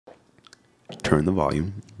turn the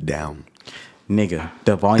volume down. Nigga,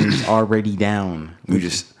 the volume's already down. You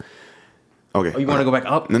just... Okay. Oh, you want to go back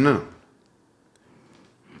up? No.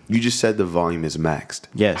 You just said the volume is maxed.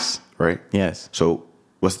 Yes. Right? Yes. So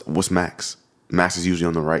what's max? Max is usually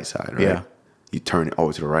on the right side, right? Yeah. You turn it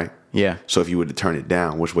always to the right? Yeah. So if you were to turn it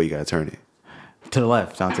down, which way you got to turn it? To the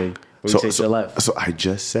left, Dante. So, to the left. So I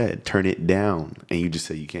just said turn it down, and you just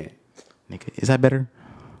said you can't. Nigga, is that better?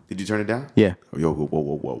 Did you turn it down? Yeah. Yo,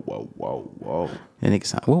 whoa. That nigga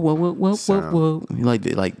sound, whoa. You like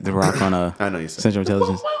the rock on I know you said Central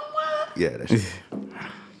Intelligence. Yeah, that shit.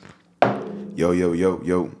 Yo.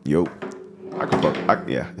 I can fuck.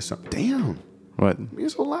 Yeah, it's something. Damn. What? You're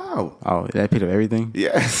so loud. Oh, did I pick up everything?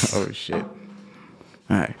 Yes. Oh, shit.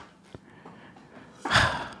 All right.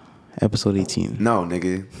 Episode 18. No,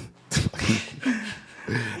 nigga.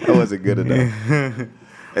 That wasn't good enough.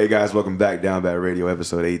 Hey, guys, welcome back. Down Bad Radio,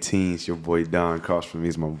 episode 18. It's your boy Don. Across from me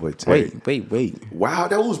is my boy Terry. Wait. Wow,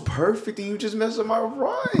 that was perfect, and you just messed up my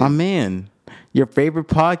rhyme. My man. Your favorite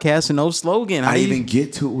podcast and no slogan. I didn't even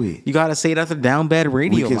get to it. You gotta say it after Down Bad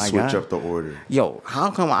Radio. We can my switch God. up the order. Yo, how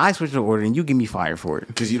come I switch the order and you give me fire for it?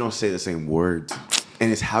 Because you don't say the same words. And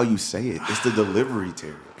it's how you say it. It's the delivery,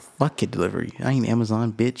 Terry. Fuck it, delivery. I ain't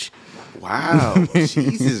Amazon, bitch. Wow.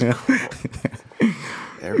 Jesus Christ.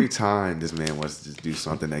 Every time this man wants to just do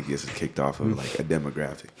something that gets us kicked off of like a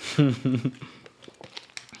demographic.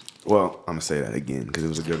 Well, I'm going to say that again because it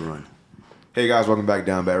was a good run. Hey guys, welcome back.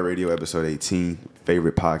 Down Bad Radio, episode 18.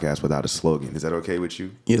 Favorite podcast without a slogan. Is that okay with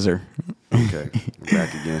you? Yes, sir. Okay. We're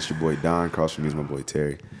back again. It's your boy Don. Across from me is my boy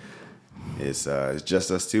Terry. It's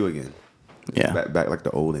just us two again. Yeah. Back like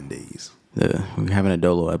the olden days. We're having a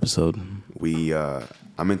Dolo episode.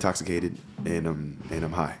 I'm intoxicated and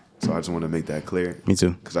I'm high. So I just want to make that clear. Me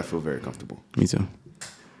too. Because I feel very comfortable. Me too.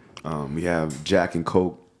 We have Jack and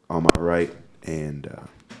Coke on my right, and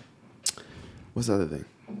what's the other thing?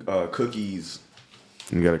 Cookies.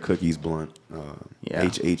 We got a cookies blunt.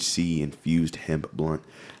 HHC infused hemp blunt.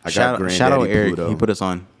 Shout out Eric. Pluto. He put us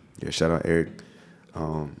on. Yeah, shout out Eric.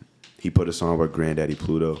 He put us on with Granddaddy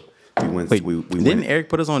Pluto. Didn't Eric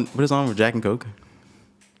put us on with Jack and Coke?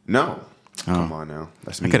 No. Come on now.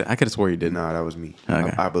 That's me. I could have swore you did. Nah, that was me.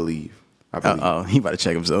 Okay. I believe. Oh, he about to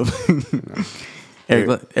check himself. No.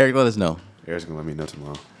 Eric, let us know. Eric's gonna let me know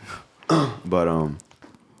tomorrow. But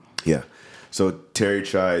yeah. So Terry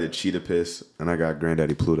tried the Cheetah Piss, and I got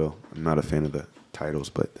Granddaddy Pluto. I'm not a fan of the titles,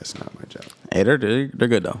 but that's not my job. Hey, they're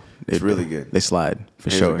good though. It's really good. They slide for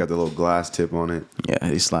And sure. Got the little glass tip on it. Yeah,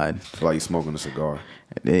 they slide. I feel like you're smoking a cigar.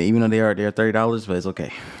 Even though they're $30, but it's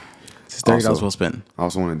okay. It's $30 well spent. I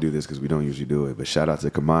also want to do this because we don't usually do it. But shout out to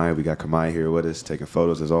Kamai. We got Kamai here with us, taking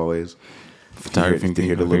photos as always. Photography. To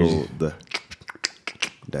hear the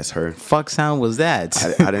that's her. Fuck sound was that?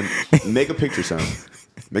 I didn't make a picture sound.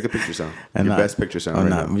 Make a picture sound. Your best picture sound right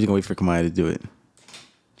now. We're just gonna wait for Kamai to do it.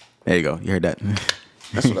 There you go. You heard that.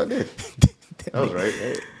 That's what I did. That was right.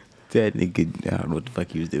 Hey. That nigga, I don't know what the fuck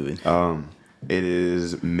he was doing. It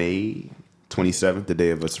is May 27th, the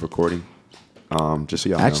day of us recording. Just so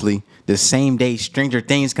y'all know. Actually, the same day Stranger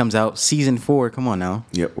Things comes out, season 4. Come on now.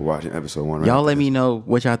 Yep, we're watching episode 1 right Y'all let me know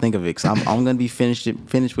what y'all think of it. Cause I'm gonna be finished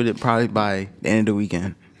with it probably by the end of the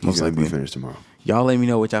weekend. Most likely be finished tomorrow. Y'all let me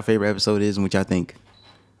know what y'all favorite episode is and what y'all think.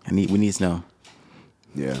 We need to know.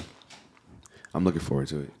 Yeah. I'm looking forward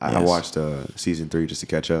to it. Yes. I watched season 3 just to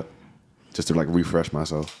catch up. Just to like refresh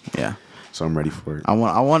myself. Yeah. So I'm ready for it. I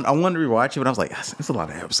want to rewatch it, but I was like, it's a lot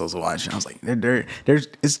of episodes to watch. And I was like,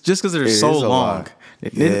 it's just because they're so long.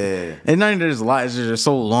 Yeah. And not even there's a lot, it's just they're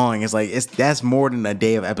so long. It's like that's more than a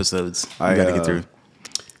day of episodes you gotta get through.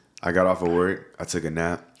 I got off of work. I took a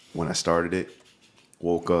nap when I started it.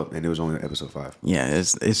 Woke up and it was only episode 5. Yeah,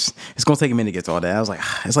 it's gonna take a minute to get to all that. I was like,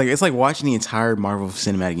 it's like watching the entire Marvel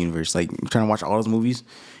Cinematic Universe. Like trying to watch all those movies,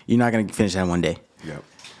 you're not gonna finish that in one day. Yep.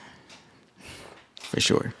 For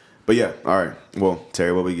sure. But yeah, all right. Well,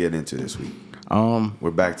 Terry, what we getting into this week? We're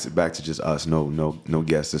back to just us. No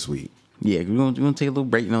guests this week. Yeah, we're gonna take a little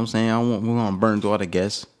break. You know what I'm saying? We're gonna burn through all the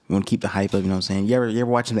guests. We want to keep the hype up. You know what I'm saying? You ever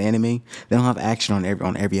watching the anime? They don't have action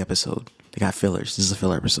on every episode. They got fillers. This is a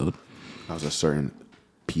filler episode. That was a certain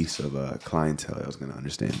piece of clientele that was gonna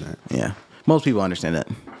understand that. Yeah, most people understand that.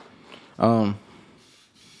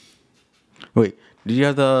 Wait, did you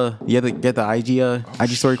have get the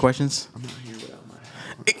IG story questions? I'm not here without my.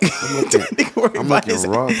 I'm looking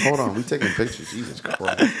rough. Hold on, we taking pictures. Jesus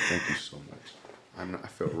Christ! Thank you so much. I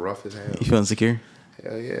feel rough as hell. You feel insecure?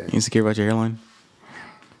 Hell yeah. You insecure about your hairline?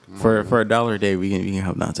 For $1 a day, we can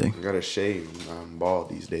help Dante. I gotta shave. I'm bald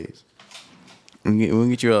these days. We'll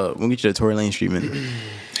get you a Tory Lanez treatment.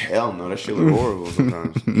 Hell no, that shit look horrible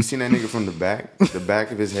sometimes. You seen that nigga from the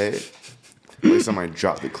back of his head? like somebody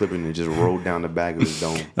dropped the clip and it just rolled down the back of his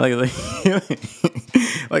dome. like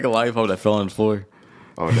a lollipop that fell on the floor.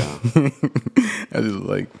 Oh, damn. I was just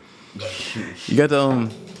like, you got the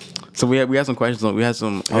So we had some questions. We had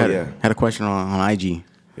a question on IG.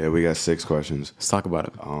 Yeah, we got 6 questions. Let's talk about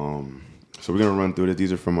it. So we're gonna run through this.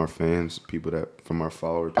 These are from our fans, people that from our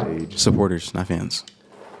follower page, supporters, not fans.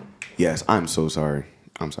 Yes, I'm so sorry.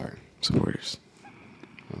 I'm sorry, supporters.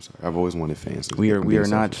 I'm sorry. I've always wanted fans. We are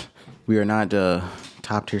not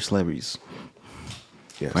top tier celebrities.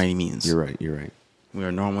 Yes, by any means. You're right. We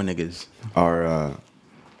are normal niggas. Our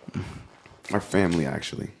family,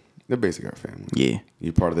 actually. They're basically our family. Yeah.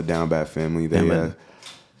 You're part of the Down Bad family. They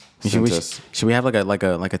should we have like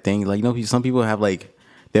a thing? Like, you know, some people have like,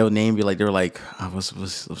 they'll name you like, they're like,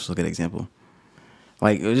 let's look at an example.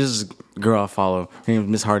 Like, it was just a girl I follow. Her name is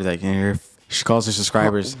Miss Heart Attack. And she calls her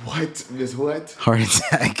subscribers. What? Miss what? Heart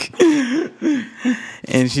Attack.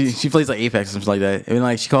 And she plays like Apex or something like that. And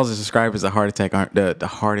like, she calls her subscribers the Heart Attack, the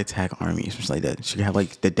Heart Attack Army or something like that. She could have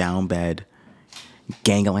like the Down Bad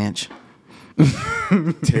Gangalanche.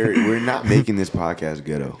 Terry, we're not making this podcast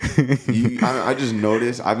ghetto. I just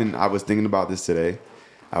noticed. I was thinking about this today.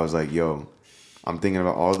 I was like, yo, I'm thinking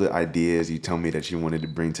about all the ideas you told me that you wanted to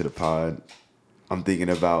bring to the pod. I'm thinking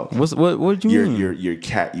about what do you mean?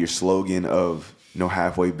 Your slogan of no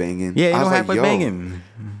halfway banging. Yeah, no halfway banging.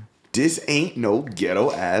 This ain't no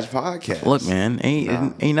ghetto ass podcast. Look, man,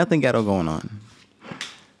 ain't nothing ghetto going on.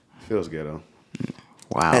 Feels ghetto.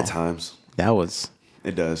 Wow. At times.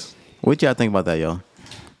 It does. What y'all think about that, y'all?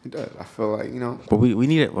 It does. I feel like, But we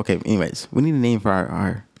need it. Okay, anyways, we need a name for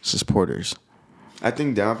our supporters. I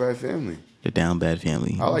think Down Bad Family. The Down Bad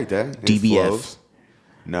Family. I like that. DBF.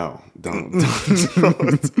 No, don't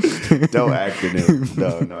acronym. No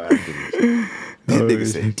acronyms. This nigga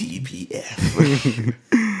said DBF.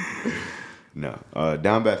 No,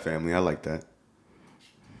 Down Bad Family. I like that.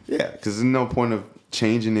 Yeah, because there's no point of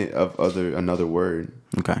changing it of another word.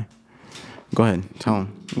 Okay. Go ahead. Tell them.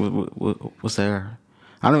 What's there?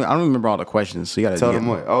 I don't remember all the questions, so you gotta tell them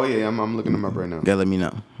what. Oh yeah, I'm looking them up right now. You gotta let me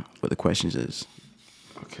know what the questions is.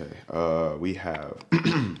 Okay. We have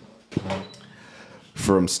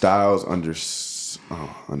from Styles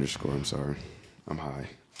underscore. I'm sorry. I'm high.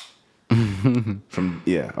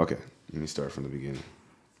 Okay. Let me start from the beginning.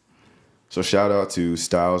 So shout out to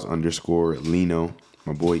Styles underscore Lino,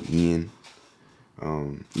 my boy Ian.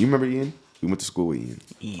 You remember Ian? We went to school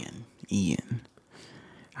with Ian. Ian.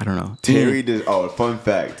 I don't know. Terry Ian. does. Oh, fun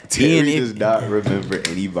fact. Terry does not remember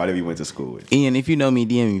anybody we went to school with. Ian, if you know me,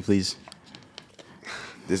 DM me, please.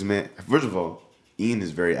 This man, first of all, Ian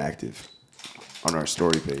is very active on our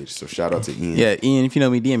story page. So shout out to Ian. Yeah, Ian, if you know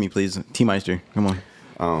me, DM me, please. T-Meister, come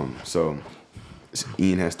on. So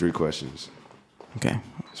Ian has 3 questions. Okay.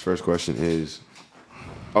 His first question is,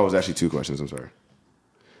 it's actually 2 questions. I'm sorry.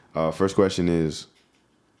 First question is,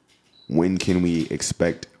 when can we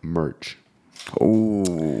expect merch?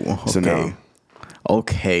 Oh, okay. So now,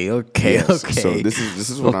 okay. So this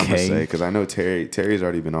is what I'm gonna say, because I know Terry's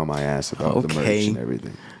already been on my ass about the merch and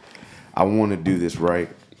everything. I want to do this right.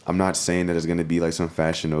 I'm not saying that it's gonna be like some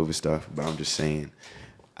Fashion Nova stuff, but I'm just saying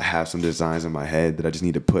I have some designs in my head that I just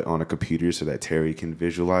need to put on a computer so that Terry can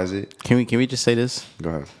visualize it. Can we just say this? Go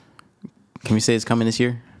ahead. Can we say it's coming this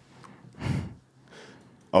year?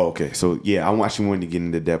 Oh, okay. So yeah, I actually wanted to get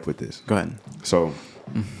into depth with this. Go ahead. So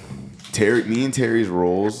me and Terry's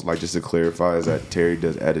roles, like, just to clarify, is that Terry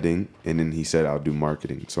does editing, and then he said I'll do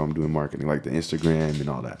marketing. So I'm doing marketing, like the Instagram and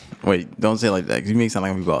all that. Wait, don't say it like that, because you make it sound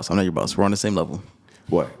like I'm your boss. I'm not your boss. We're on the same level.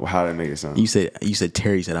 What? Well, how did I make it sound? You said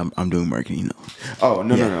Terry said I'm doing marketing. No. Oh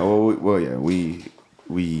no. Well, yeah,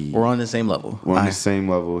 we're on the same level. We're on the same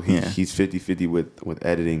level. He's 50-50 with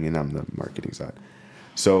editing, and I'm the marketing side.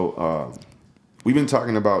 So we've been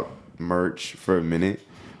talking about merch for a minute,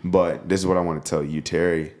 but this is what I want to tell you,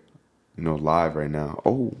 Terry. Live right now.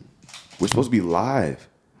 Oh, we're supposed to be live.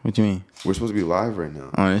 What do you mean? We're supposed to be live right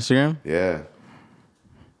now. On Instagram? Yeah.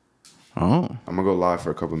 Oh. I'm going to go live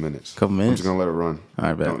for a couple minutes. I'm just going to let it run. All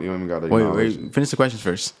right, bet. You don't even got to... Wait. Finish the questions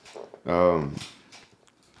first. We'll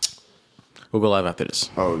go live after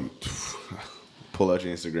this. Oh, pull out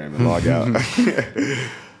your Instagram and log out.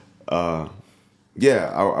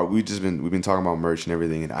 We've been talking about merch and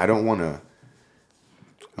everything, and I don't want to...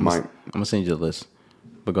 I'm going to send you the list.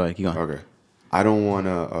 But go ahead, keep going. Okay. I don't want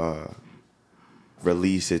to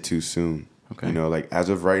release it too soon. Okay. Like, as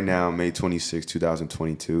of right now, May 26,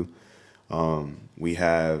 2022, we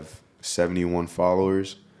have 71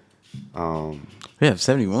 followers. We have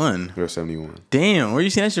 71? We have 71. Damn, where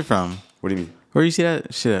you see that shit from? What do you mean? Where you see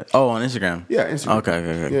that shit at? Oh, on Instagram? Yeah, Instagram.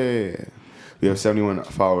 Okay. Yeah. We have 71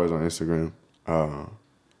 followers on Instagram.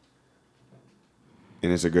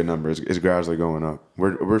 and it's a good number. It's gradually going up.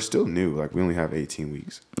 We're still new. Like, we only have 18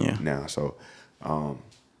 weeks now. So,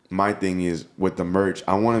 my thing is with the merch,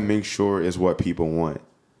 I want to make sure it's what people want,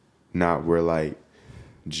 not we're like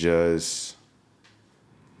just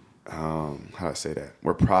how do I say that?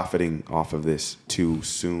 We're profiting off of this too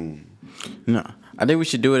soon. No, I think we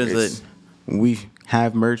should do it as that we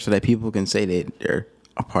have merch so that people can say that they're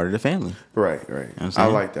a part of the family. Right. You know I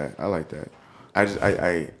like that. I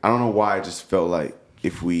don't know why. I just felt like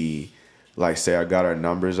if we like say I got our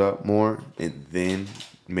numbers up more and then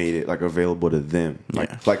made it like available to them,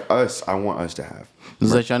 like us. I want us to have.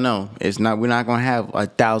 Just let y'all know, we're not gonna have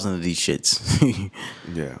 1,000 of these shits.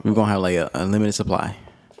 Yeah, we're gonna have like a limited supply.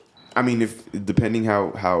 I mean, if depending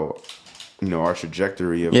how our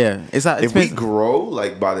trajectory of if we grow,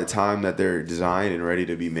 like by the time that they're designed and ready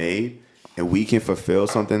to be made, and we can fulfill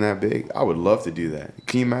something that big, I would love to do that.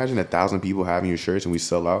 Can you imagine 1,000 people having your shirts and we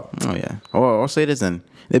sell out? Oh yeah. Or say this then.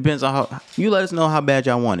 It depends on how you let us know how bad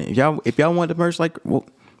y'all want it. If y'all want the merch, like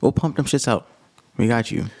we'll pump them shits out. We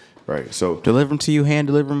got you. Right. So deliver them to you, hand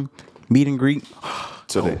deliver them, meet and greet.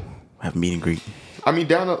 So they have meet and greet. I mean,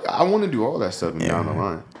 I want to do all that stuff down the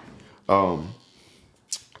line.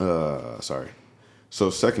 Sorry. So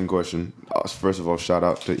second question. First of all, shout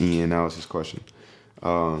out to Ian. That was his question.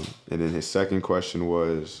 And then his second question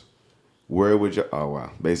was, where would y'all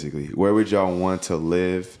want to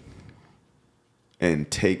live and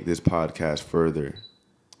take this podcast further?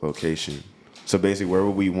 Location. So basically, where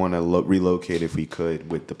would we want to relocate if we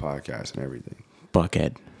could with the podcast and everything?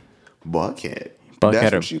 Buckhead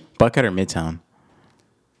or Midtown.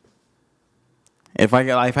 If I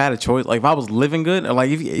had a choice, like if I was living good, or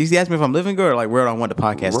like if you ask me if I'm living good, or like where do I want the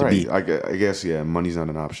podcast to be? I guess money's not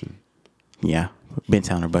an option. Yeah,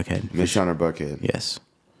 Midtown or Buckhead. Midtown or Buckhead. Yes.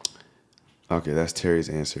 Okay, that's Terry's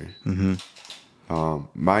answer. Mm-hmm.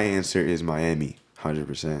 My answer is Miami,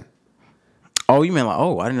 100%. Oh, you mean like?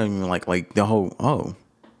 Oh, I didn't know you mean like the whole. Oh.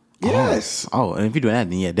 Yes. Oh, and if you're doing that,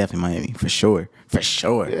 then yeah, definitely Miami for sure.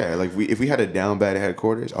 Yeah, like if we had a down bad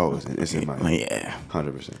headquarters, it's in Miami. Yeah,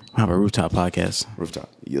 100%. Have a rooftop podcast.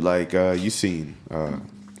 You seen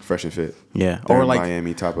Fresh and Fit? Yeah, or like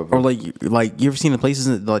Miami type of. Or like you ever seen the places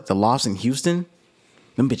like the lofts in Houston?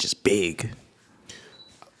 Them bitches big.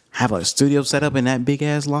 Have like a studio set up in that big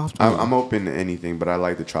ass loft. I'm open to anything, but I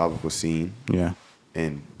like the tropical scene. Yeah.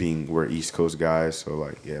 And we're East Coast guys, so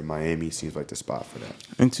Miami seems like the spot for that.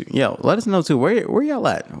 And let us know too. Where y'all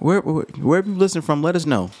at? Where you listening from? Let us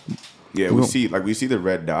know. Yeah, we see the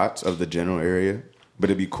red dots of the general area, but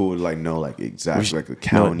it'd be cool to know exactly the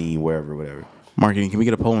county, wherever, whatever. Marketing. Can we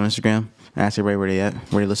get a poll on Instagram? Ask everybody where they at,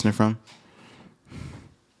 where they listening from.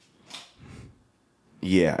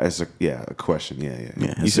 Yeah, it's a question. Yeah.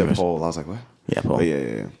 You said poll. I was like, what? Yeah, poll.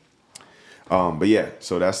 But yeah.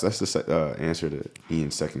 So that's the answer to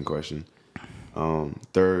Ian's second question.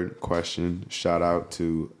 Third question, shout out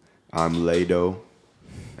to I'm Lado.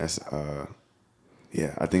 That's I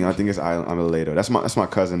think it's I'm Lado. That's my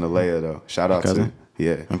cousin Alea though. Shout out to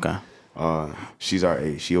Okay. She's our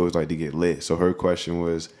age. She always like to get lit. So her question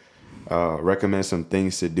was, recommend some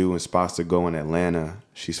things to do and spots to go in Atlanta.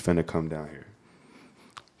 She's finna come down here.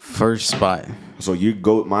 First spot. So you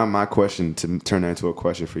go. My question to turn that into a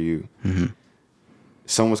question for you. Mm-hmm.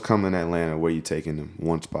 Someone's coming to Atlanta. Where you taking them?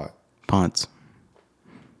 One spot. Ponce,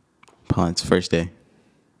 first day.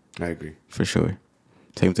 I agree. For sure.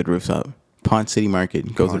 Take them to the rooftop. Ponce City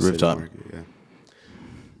Market. Go to the rooftop. Market, yeah.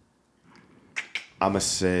 I'm going to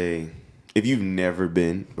say, if you've never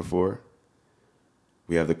been before,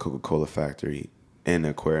 we have the Coca-Cola factory and the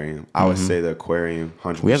aquarium. I would say the aquarium,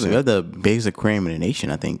 100%. We have the biggest aquarium in the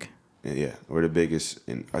nation, I think. Yeah. We're the biggest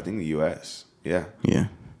in, I think, the U.S. Yeah. Yeah.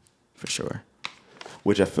 For sure.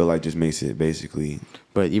 Which I feel like just makes it basically.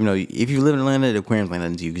 But even though if you live in Atlanta, the aquarium's like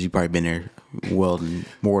nothing to you because you've probably been there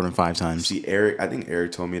more than 5 times. See, I think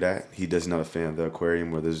Eric told me that. He doesn't not a fan of the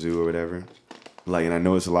aquarium or the zoo or whatever. And I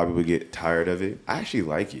know it's a lot of people get tired of it. I actually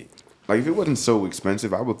like it. If it wasn't so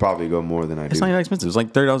expensive, I would probably go more than I do. It's not that expensive. It's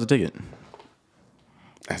like $30 a ticket.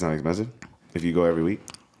 That's not expensive? If you go every week?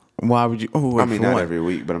 Why would you? I mean, not every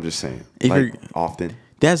week, but I'm just saying. Often.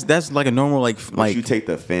 That's like a normal If you take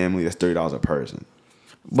the family, that's $30 a person.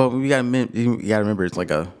 But you gotta remember, it's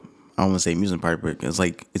like I don't want to say amusement park, but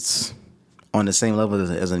it's on the same level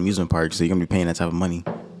as an amusement park, so you're gonna be paying that type of money.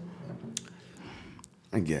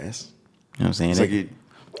 I guess. You know what I'm saying?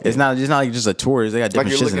 It's not like just a tourist. They got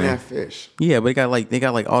different shit in there. Like you're looking at fish. Yeah, but they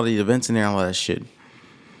got all the events in there and all that shit.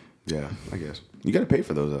 Yeah, I guess. You gotta pay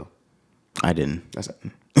for those though. I didn't.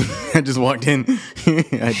 I just walked in.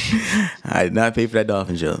 I did not pay for that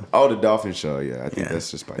dolphin show. Oh, the dolphin show. Yeah, I think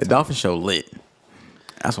that's just by the dolphin show lit.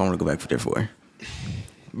 That's what I want to go back there for.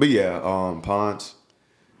 But yeah, Ponce,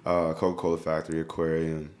 Coca-Cola Factory,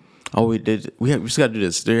 Aquarium. Oh, we did. We just got to do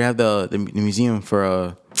this. They have the museum for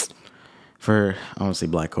I don't want to say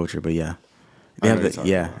black culture, but yeah, they have the we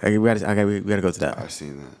got to go to that. I've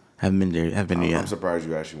seen that. Haven't been there. Haven't been there yet. I'm surprised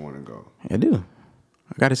you actually want to go. I do.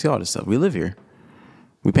 I got to see all this stuff. We live here.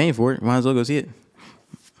 We paying for it. Might as well go see it.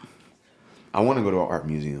 I want to go to an art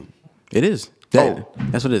museum. It is.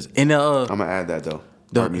 That's what it is. And I'm gonna add that though.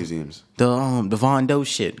 Art museums. The Von Doe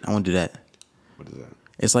shit. I want to do that. What is that?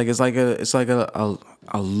 It's like a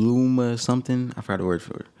Luma something. I forgot the word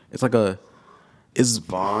for it. It's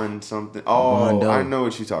Von something. Oh, I know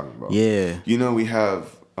what you're talking about. Yeah. You know we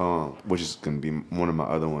have which is gonna be one of my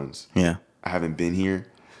other ones. Yeah. I haven't been here.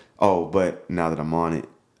 Oh, but now that I'm on it,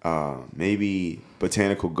 maybe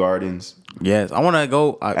Botanical Gardens. Yes, I want to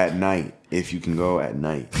go at night. If you can go at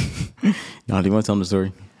night. Y'all, do you want to tell them the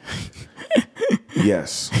story?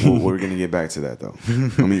 Yes, we're gonna get back to that though.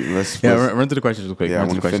 Let's run through the questions real quick. Yeah, I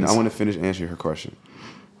want to finish answering her question.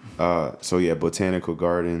 So yeah, Botanical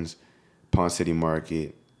Gardens, Pond City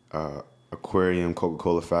Market, Aquarium,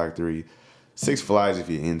 Coca-Cola Factory, Six Flags. If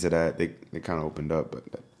you're into that, they kind of opened up, but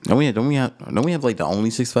don't we have like the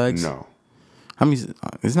only Six Flags? No. How many?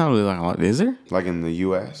 It's not really like a lot. Is there? Like in the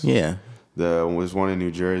U.S. Yeah. There's one in New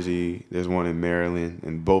Jersey. There's one in Maryland,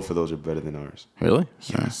 and both of those are better than ours. Really?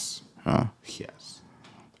 Yes. Oh. Yes.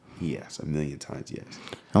 1,000,000 times yes.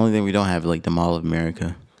 The only thing we don't have is like the Mall of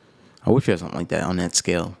America. I wish we had something like that on that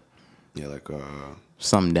scale. Yeah, like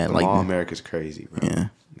something that like Mall of America's crazy, bro. Yeah.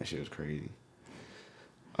 That shit was crazy.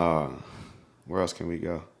 Where else can we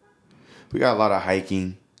go? We got a lot of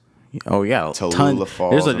hiking. Oh yeah, Tallulah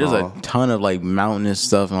Falls. There's a ton of like mountainous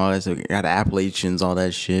stuff and all that. So we got Appalachians, all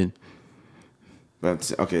that shit.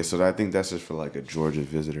 But okay, so I think that's just for like a Georgia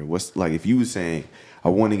visitor. What's like if you were saying I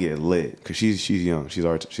want to get lit because she's young, she's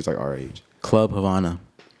like our age. Club Havana.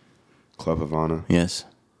 Club Havana. Yes,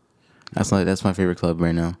 that's my favorite club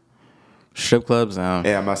right now. Strip clubs.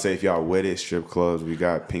 Yeah, I must say if y'all with it, strip clubs. We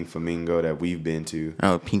got Pink Flamingo that we've been to.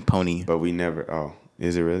 Oh, Pink Pony. But we never. Oh,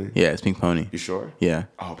 is it really? Yeah, it's Pink Pony. You sure? Yeah.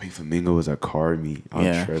 Oh, Pink Flamingo was a card meet.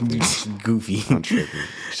 I'm tripping. Goofy. I'm tripping.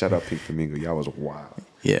 Shout out Pink Flamingo. Y'all was wild.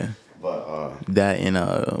 Yeah. But that and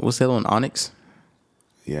what's the other one? Onyx.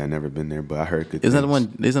 Yeah, I never been there, but I heard good. Isn't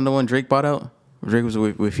that the one Drake bought out? Drake was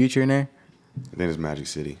with Future in there. I think it's Magic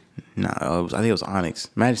City. No, I think it was Onyx.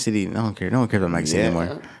 Magic City. I don't care. No one cares about Magic City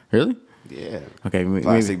anymore. Really? Yeah. Okay.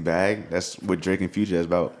 Plastic Bag. That's what Drake and Future is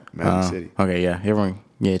about. Magic City. Okay. Yeah. Everyone.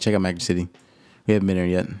 Yeah. Check out Magic City. We haven't been there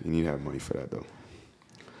yet. You need to have money for that though.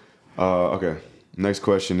 Okay. Next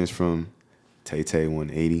question is from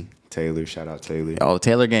Tay180. Taylor. Shout out Taylor. Oh,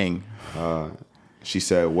 Taylor gang. She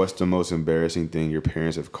said, "What's the most embarrassing thing your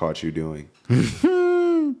parents have caught you doing?" Let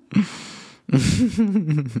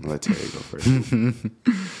Taylor go first.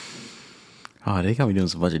 Oh, they got me doing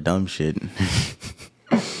some bunch of dumb shit.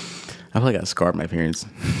 I feel like I scarred my parents.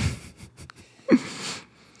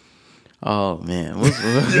 Oh man,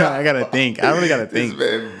 I gotta think. I really gotta think.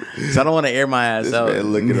 Cause I don't want to air my ass out.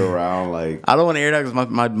 Man looking around like I don't want to air that because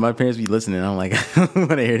my parents be listening. I'm like, I don't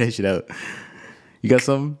want to air that shit out. You got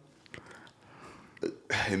something?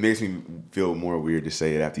 It makes me feel more weird to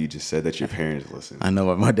say it after you just said that your parents listen. I know,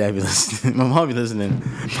 but my dad be listening. My mom be listening.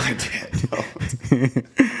 My dad don't.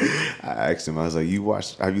 I asked him, I was like,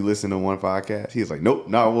 have you listened to one podcast? He was like, nope,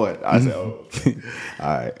 not one. I said, oh, okay.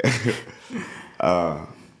 All right.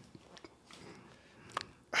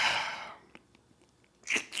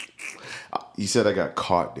 You said I got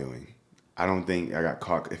caught doing. I don't think I got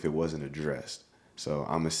caught if it wasn't addressed. So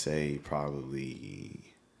I'm going to say probably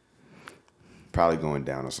going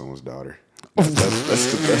down on someone's daughter.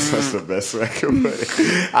 That's the best way I can put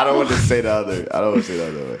it. I don't want to say the other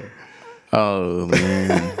way. Oh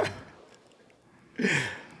man.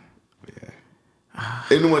 Yeah.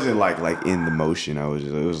 It wasn't like in the motion. It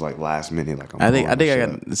was like last minute. Like I think I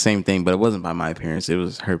got the same thing, but it wasn't by my parents. It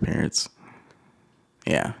was her parents.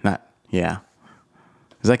 Yeah.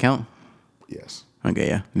 Does that count? Yes.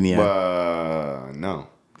 Okay. Yeah. But no.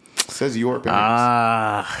 It says your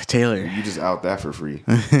parents. Taylor. You just out that for free.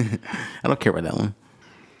 I don't care about that one.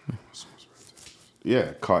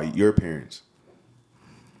 Yeah, caught your parents.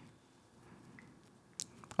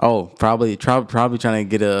 Oh, probably trying to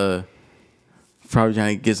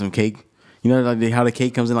get some cake. You know, like how the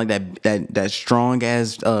cake comes in like that strong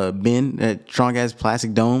ass bin, that strong ass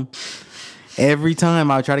plastic dome. Every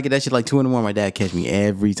time I try to get that shit like 2 a.m, my dad catch me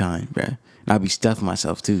every time, bruh. And I'll be stuffing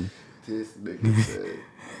myself too. This nigga said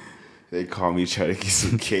They call me trying to get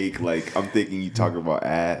some cake. Like, I'm thinking you talking about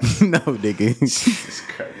ass. No, nigga. Jesus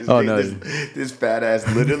Christ. No. This fat ass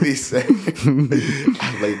literally said,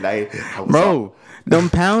 late night. Bro, them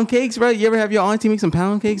pound cakes, bro. You ever have your auntie make some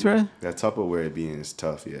pound cakes, bro? That Tupperware being is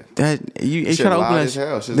tough, yeah. That you try to open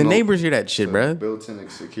that shit. The neighbors hear that shit, bro. Built-in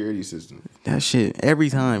security system. That shit every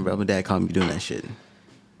time, bro. My dad called me doing that shit.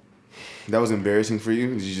 That was embarrassing for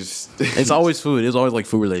you? Did you just? It's always food. It's always like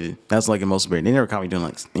food related. That's like the most embarrassing. They never caught me doing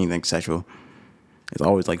like anything sexual. It's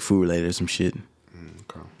always like food related or some shit.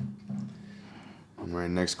 Okay. All right.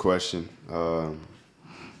 Next question. We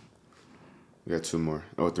got 2 more.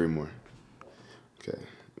 Oh, 3 more. Okay.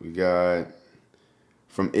 We got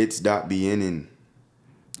from it's.bnn.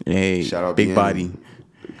 Hey, shout out big body.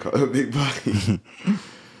 Big body.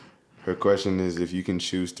 Her question is, if you can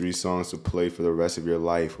choose 3 songs to play for the rest of your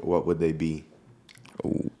life, what would they be?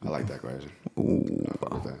 Ooh. I like that question. Ooh. I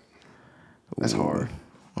fuck with that. That's hard.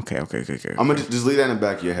 Okay. I'm going to just leave that in the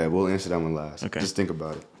back of your head. We'll answer that one last. Okay. Just think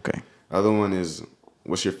about it. Okay. The other one is,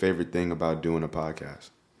 what's your favorite thing about doing a podcast?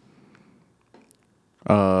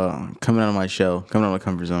 Coming out of my shell, coming out of my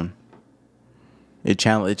comfort zone. It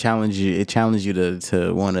challenges you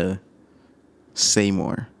to want to say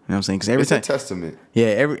more. You know what I'm saying? Because every time, it's a testament. Yeah,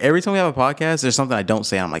 every time we have a podcast, there's something I don't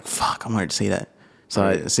say. I'm like, fuck, I'm hard to say that. So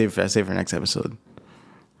right. I save it for next episode.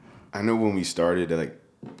 I know when we started, like,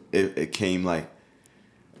 it came like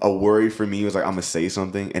a worry for me was like, I'm gonna say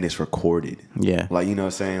something and it's recorded. Yeah, like, you know what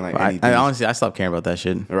I'm saying? Like, I honestly, I stopped caring about that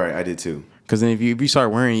shit. Right, I did too. Because then if you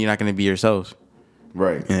start worrying, you're not gonna be yourself.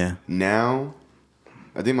 Right. Yeah. Now,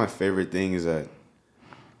 I think my favorite thing is that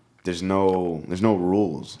there's no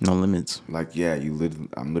rules, no limits. Like, yeah,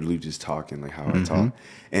 I'm literally just talking like how I talk,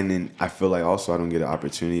 and then I feel like also I don't get an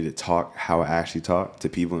opportunity to talk how I actually talk to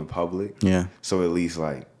people in public. Yeah. So at least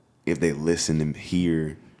like if they listen and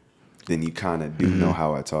hear, then you kind of do know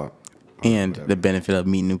how I talk. And the benefit of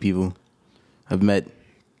meeting new people. I've met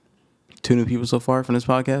 2 new people so far from this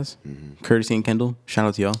podcast. Courtesy and Kendall. Shout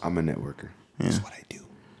out to y'all. I'm a networker. Yeah. That's what I do.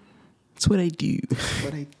 That's what I do. That's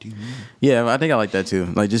what I do. Yeah, I think I like that too.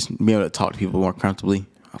 Like, just being able to talk to people more comfortably.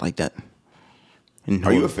 I like that. And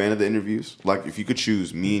are you a fan of the interviews? Like, if you could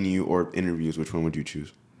choose me and you or interviews, which one would you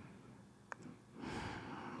choose?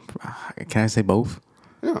 Can I say both?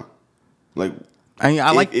 Yeah. Like,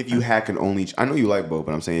 I like if you can only. I know you like both,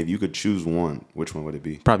 but I'm saying if you could choose one, which one would it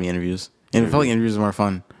be? Probably interviews. And I feel like interviews are more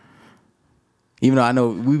fun. Even though I know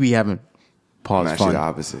we be having. I'm actually the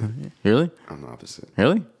opposite. Really? I'm the opposite.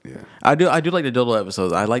 Really? Yeah. I do like the dolo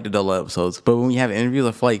episodes. I like the dolo episodes. But when we have interviews,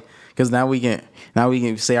 I feel like because now we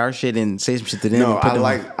can say our shit and say some shit to them. No,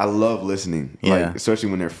 I love listening. Yeah. Like,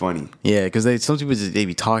 especially when they're funny. Yeah, because some people they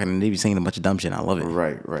be talking and they be saying a bunch of dumb shit. I love it.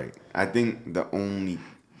 Right. I think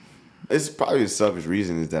it's probably a selfish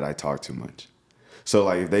reason is that I talk too much. So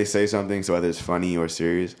like if they say something, so whether it's funny or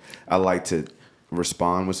serious, I like to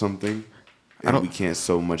respond with something. And we can't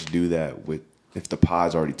so much do that if the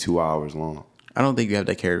pod's already 2 hours long. I don't think you have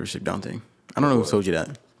that characteristic, Dante. I don't know who told you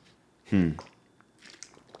that.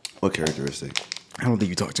 What characteristic? I don't think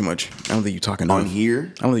you talk too much. I don't think you talk enough. On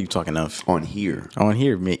here? I don't think you talk enough. On here?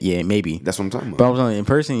 Yeah, maybe. That's what I'm talking about. But I was on in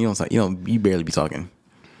person, you barely be talking.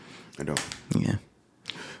 I don't. Yeah.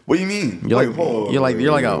 What do you mean? You're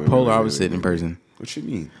like a polar opposite in person. What you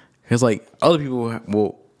mean? Because like other people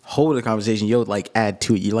will hold the conversation, you'll like add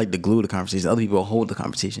to it. You like to glue the conversation. Other people will hold the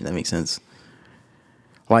conversation. That makes sense.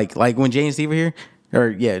 Like when Jay and Steve were here,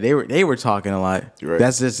 they were talking a lot. Right.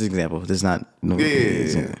 That's just an example. That's not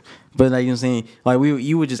yeah. But like, you know what I'm saying? Like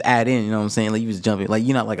you would just add in, you know what I'm saying? Like you was jumping. Like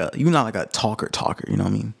you're not like a talker, you know what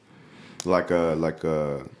I mean? Like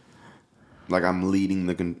I'm leading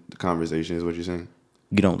the conversation is what you're saying?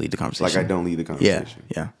 You don't lead the conversation. Like I don't lead the conversation.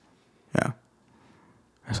 Yeah.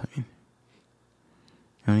 That's what I mean.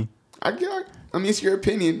 You know what I mean, it's your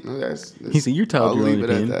opinion. He said you're telling your own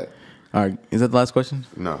opinion. At that. All right, is that the last question?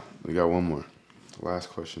 No, we got one more. The last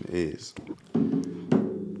question is,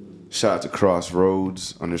 shout out to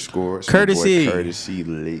Crossroads _ Courtesy. I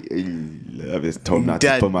just told him not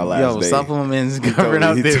to put my last name. Supplements government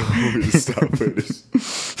out there.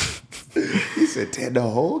 He said, the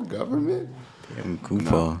whole government? Damn,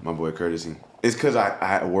 goofball. No, my boy Courtesy. It's because I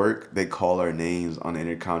at work, they call our names on the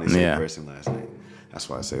intercom. They say first and last name. That's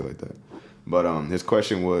why I say it like that. But his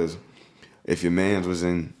question was, if your man's was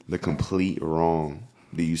in the complete wrong,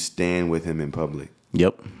 do you stand with him in public?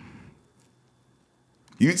 Yep.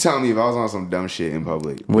 You tell me if I was on some dumb shit in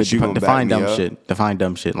public. Wait, you gonna define dumb shit. Define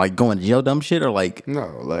dumb shit. Like going to jail dumb shit or like...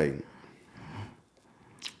 No, like...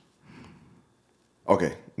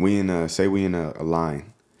 Okay, we in a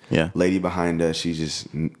line. Yeah. Lady behind us, she's just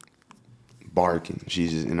barking.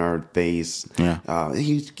 She's just in our face. Yeah.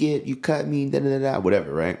 You cut me, da da da,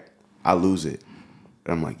 whatever, right? I lose it.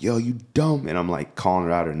 And I'm like, yo, you dumb. And I'm like calling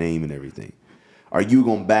her out her name and everything. Are you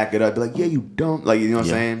gonna back it up? Be like, yeah, you dumb. Like, you know what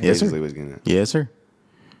I'm saying? Yes, sir. Yes, sir.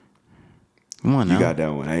 Come on now. You got that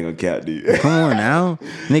one. I ain't gonna cap, dude. Come on now.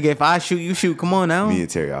 Nigga, if I shoot, you shoot. Come on now. Me and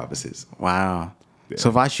Terry opposites. Wow. Yeah. So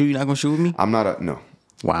if I shoot, you're not gonna shoot with me? I'm not no.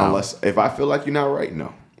 Wow. Unless if I feel like you're not right,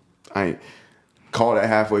 no. I ain't call that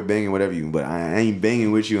halfway banging, whatever you, but I ain't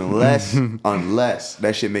banging with you unless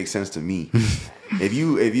that shit makes sense to me. If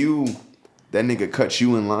you that nigga cut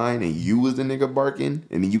you in line and you was the nigga barking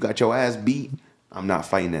and then you got your ass beat, I'm not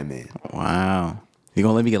fighting that man. Wow. You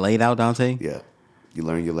gonna let me get laid out, Dante? Yeah. You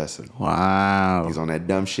learn your lesson. Wow. He's on that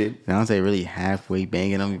dumb shit. Dante really halfway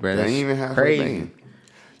banging on me, bro. That ain't even halfway banging.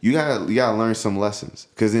 You gotta learn some lessons.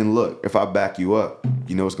 Cause then look, if I back you up,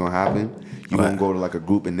 you know what's gonna happen? You gonna go to like a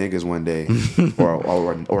group of niggas one day, or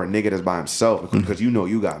a nigga that's by himself, because you know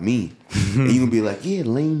you got me, and you gonna be like, yeah,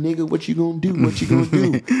 lame nigga, what you gonna do? What you gonna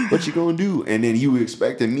do? What you gonna do? And then you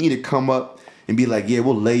expecting me to come up and be like, yeah,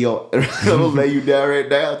 we'll lay you down right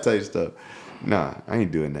now, type stuff. Nah, I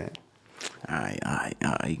ain't doing that. All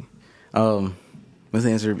right. Let's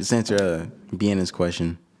answer Bianna's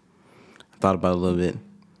question. I thought about it a little bit.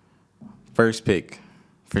 First pick,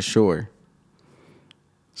 for sure.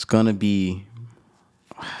 It's gonna be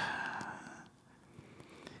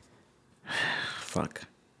fuck.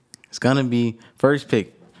 It's gonna be first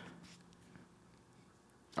pick.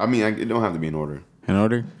 I mean, it don't have to be in order. In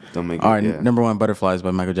order? Don't make it. All right, yeah. Number 1, Butterflies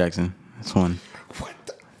by Michael Jackson. That's one. What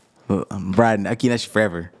the? Brad, I keep that shit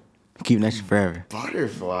forever.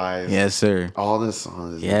 Butterflies. Yes, sir. All the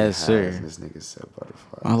songs. Yes, sir. This nigga said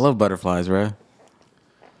Butterflies. I love Butterflies, bro.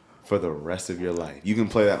 For the rest of your life, you can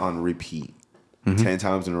play that on repeat 10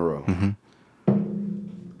 times in a row. All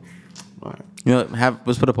right. You know,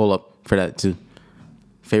 let's put a poll up for that too.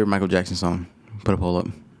 Favorite Michael Jackson song. Put a poll up.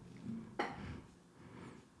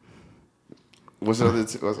 What's the other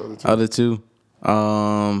two? Other two,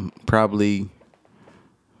 probably.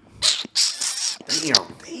 Damn.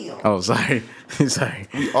 Oh, sorry. Sorry.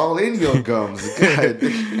 We all in your gums. God.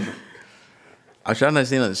 I'm trying not to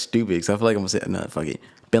say nothing stupid because I feel like I'm gonna say no. Fuck it.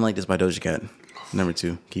 Been Like This by Doja Cat. Number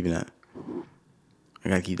 2. Keeping that. I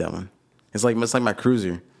gotta keep that one. It's like my cruiser.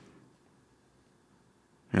 You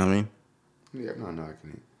know what I mean? Yeah, no, I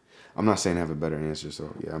can. I'm not saying I have a better answer,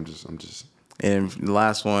 so yeah, I'm just. And the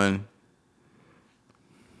last one,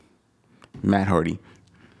 Matt Hardy.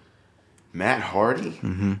 Matt Hardy?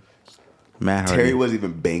 Mm-hmm. Matt Hardy. Terry wasn't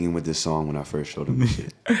even banging with this song when I first showed him this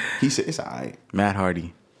shit. He said, it's all right. Matt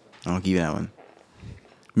Hardy. I'll give you that one.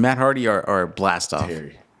 Matt Hardy or Blast Off.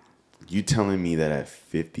 Terry, you telling me that at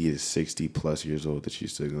 50 to 60 plus years old that you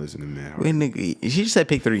still gonna listen to Matt Hardy? Wait, nigga, she just said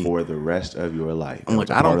pick 3. For the rest of your life. I'm like,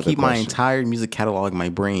 I don't keep my entire music catalog in my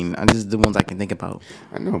brain. I just the ones I can think about.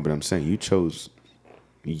 I know, but I'm saying you chose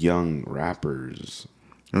young rappers.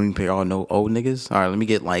 Let me pick all no old niggas. All right, let me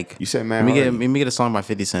get like. You said Matt Hardy. Let me get a song by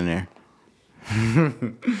 50 Cent there.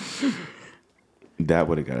 That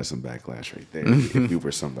would have got us some backlash right there if you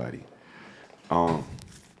were somebody.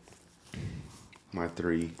 My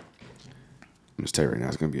 3. I'm just telling you right now,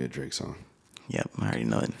 it's gonna be a Drake song. Yep, I already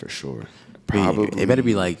know it for sure. Probably. It better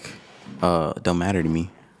be like, Don't Matter to Me.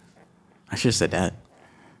 I should have said that.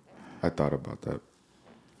 I thought about that.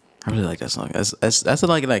 I really like that song. That's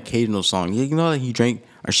like an occasional song. You know, like you drink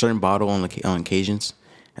a certain bottle on occasions.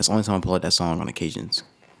 That's the only time I pull out that song on occasions.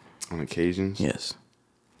 On occasions? Yes.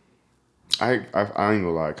 I ain't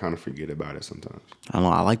gonna lie, I kind of forget about it sometimes. I don't know.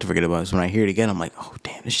 I like to forget about it. So when I hear it again, I'm like, oh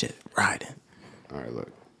damn, this shit riding. All right,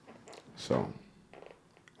 look. So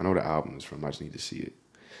I know the album is from. I just need to see it.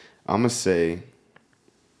 I'm gonna say.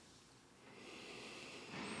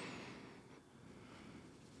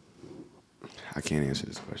 I can't answer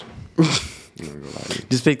this question. I'm not gonna lie to you.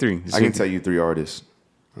 Just pick 3. I can tell you 3 artists.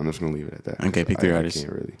 I'm just gonna leave it at that. Okay, pick 3 artists. I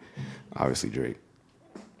can't really. Obviously Drake.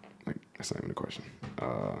 Like that's not even a question.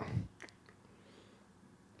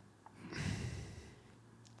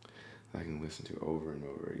 I can listen to over and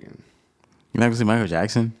over again. You're not gonna say Michael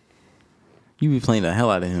Jackson? You be playing the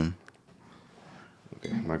hell out of him.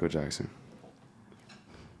 Okay, Michael Jackson.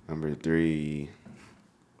 Number 3.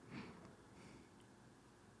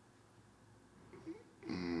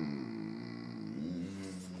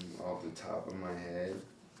 Off the top of my head,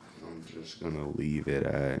 I'm just gonna leave it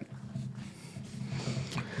at.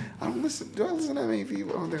 Do I listen to that many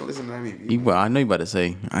people? I don't think I listen to that many people. I know you about to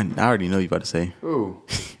say. I already know you about to say. Who?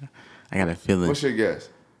 I got a feeling. What's your guess?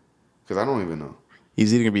 Because I don't even know.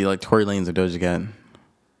 He's either gonna be like Tory Lanez or Doja Cat.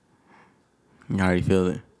 I already feel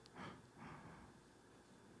it.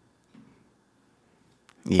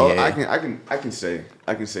 Yeah. Oh, I can say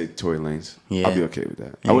Tory Lanez. Yeah. I'll be okay with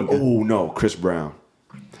that. Oh no, Chris Brown,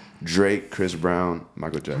 Drake, Chris Brown,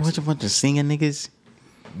 Michael Jackson. What a bunch of singing niggas.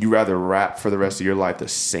 You rather rap for the rest of your life the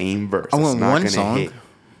same verse? I want one song. Hit.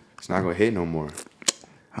 It's not gonna hit no more.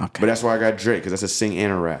 Okay. But that's why I got Drake, because that's a sing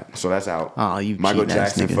and a rap. So that's out. Oh, you Michael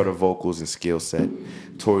Jackson for the vocals and skill set.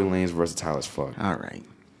 Tory Lanez versatile as fuck. All right.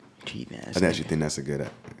 Cheating ass. I actually think that's a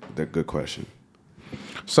good question.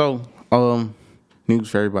 So, news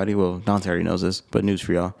for everybody. Well, Dante already knows this, but news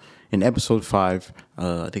for y'all. In episode 5,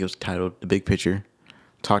 I think it was titled "The Big Picture,"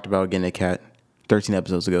 talked about getting a cat. 13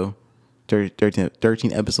 episodes ago.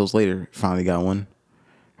 13 episodes later, finally got one.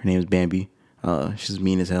 Her name is Bambi. She's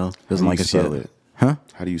mean as hell. Doesn't like us yet. Huh?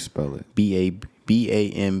 How do you spell it? Bambi.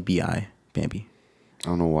 Bambi. I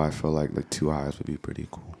don't know why I feel like 2 eyes would be pretty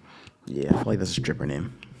cool. Yeah, I feel like that's a stripper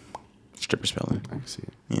name. Stripper spelling. I can see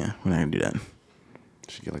it. Yeah, we're not gonna do that.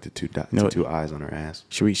 She get like the two eyes on her ass.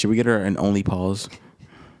 Should we get her an only pause?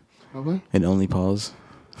 Okay. An only pause.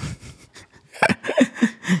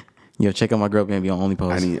 Yo, check out my girl Bambi on only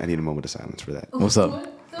pause. I need a moment of silence for that. What's up?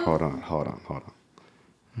 Hold on.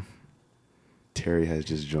 Terry has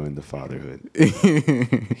just joined the fatherhood.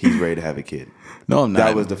 He's ready to have a kid. No, I'm not.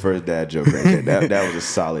 That was the first dad joke right there. That was a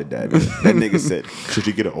solid dad joke. That nigga said, should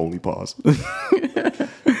you get an only pause?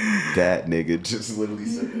 That nigga just literally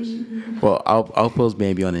said that shit. Well, I'll post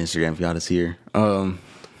Bambi on Instagram for y'all to see her.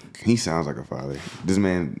 He sounds like a father. This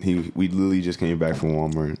man, we literally just came back from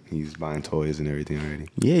Walmart. He's buying toys and everything already.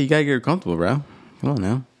 Yeah, you gotta get her comfortable, bro. Come on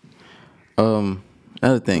now.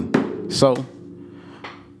 Another thing. So,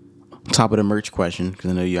 top of the merch question,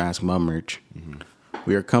 because I know you asked about merch. Mm-hmm.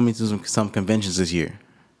 We are coming to some conventions this year.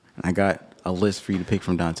 I got a list for you to pick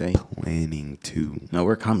from Dante. Planning to. No,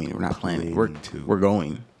 we're coming. We're not planning. We're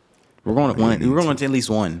going. We're going to one. We're going to at least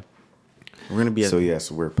one. We're gonna be. So yes,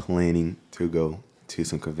 we're planning to go to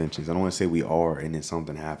some conventions. I don't want to say we are, and then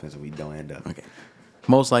something happens and we don't end up. Okay.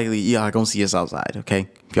 Most likely, y'all gonna see us outside. Okay.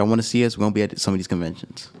 If y'all want to see us, we're gonna be at some of these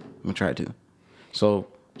conventions. I'm gonna try to. So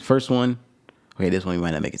first one. Okay, this one we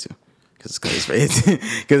might not make it to. Because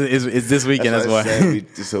it's this weekend. That's why.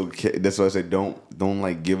 That's why I said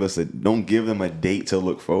don't give them a date to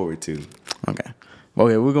look forward to. Okay.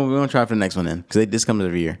 Okay, we're gonna try for the next one then, because this comes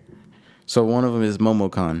every year. So one of them is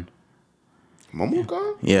MomoCon.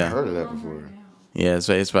 MomoCon? Yeah. I've heard of that before. Yeah,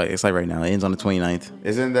 it's like right now. It ends on the 29th.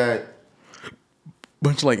 Isn't that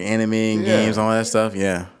bunch of like anime and games, all that stuff?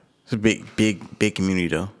 Yeah, it's a big community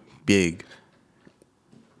though. Big.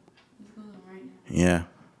 Yeah.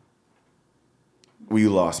 Well, you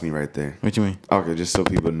lost me right there. What you mean? Okay, just so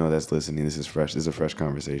people know that's listening, this is fresh. This is a fresh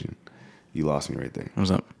conversation. You lost me right there.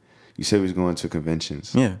 What's up? You said we was going to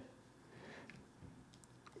conventions. Yeah.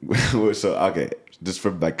 So, okay, just for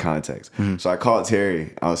like context. Mm-hmm. So I called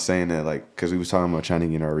Terry. I was saying that because we was talking about trying to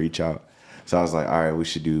get our reach out. So I was like, all right, we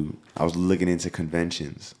should do. I was looking into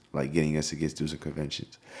conventions, like getting us to do some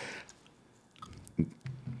conventions.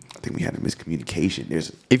 I think we had a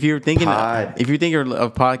miscommunication. If you're thinking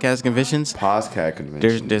of podcast conventions,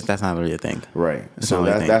 that's not really a thing. Right. So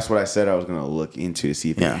that's what I said I was gonna look into to see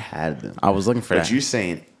if they had them. I was looking for that. But you're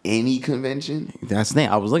saying any convention? That's the thing.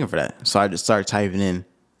 I was looking for that. So I just started typing in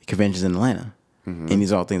conventions in Atlanta, and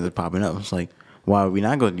these are all things that are popping up. It's like, why would we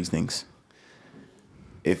not go to these things?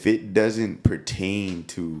 If it doesn't pertain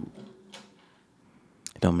to,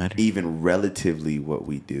 it don't matter. Even relatively what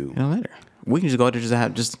we do, it don't matter. We can just go there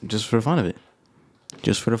just for the fun of it.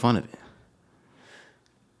 Just for the fun of it.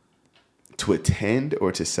 To attend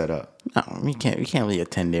or to set up? No, we can't really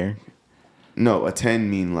attend there. No, attend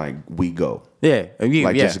mean like we go. Yeah.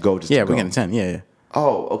 Just go. We can attend. Yeah.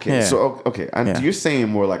 Oh, okay. Yeah. So, okay. You're saying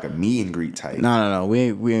more like a meet and greet type. No. We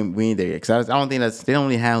ain't there yet. Because I don't think they don't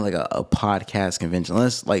really have like a podcast convention.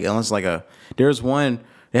 Unless there's one,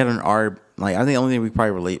 they had an art. Like, I think the only thing we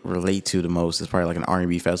probably relate to the most is probably like an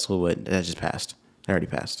R&B festival, but that just passed. That already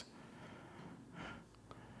passed.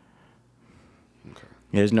 Okay.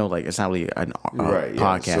 Yeah, there's no it's not really a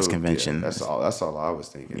podcast convention. Yeah, that's all I was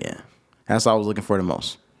thinking. Yeah, that's all I was looking for the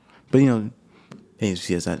most. But it's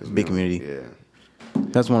that big community. Yeah,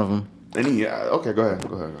 that's one of them. Okay, go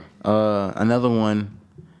ahead. Another one.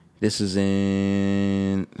 This is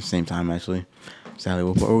in the same time actually. Sadly,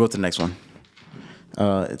 we'll go to the next one.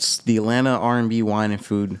 It's the Atlanta R&B Wine and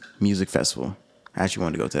Food Music Festival. I actually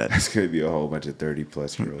wanted to go to that. That's gonna be a whole bunch of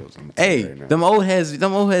 30-plus-year-olds. Hey, them old heads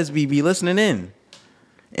be listening in.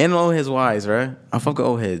 And old heads wise, right? I fuck with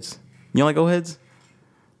old heads. You don't like old heads?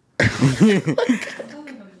 This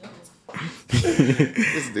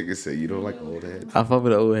nigga said you don't like old heads. I fuck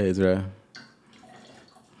with the old heads, right?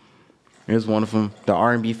 Here's one of them. The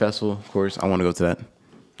R&B festival, of course. I want to go to that.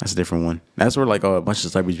 That's a different one. That's where like a bunch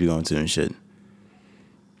of celebrities be going to and shit.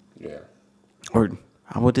 Yeah. Or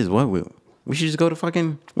how about this? What we should just go to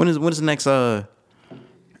fucking when is the next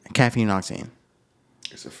Caffeine and Octane?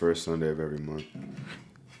 It's the first Sunday of every month.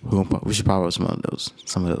 We should probably have some of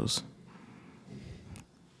those.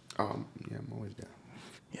 Yeah, I'm always down.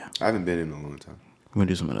 Yeah, I haven't been in a long time. We're gonna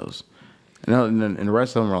do some of those. And the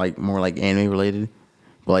rest of them are like more like anime related,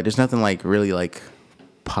 but like there's nothing like really like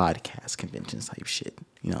podcast conventions type shit.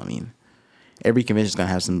 You know what I mean? Every convention's gonna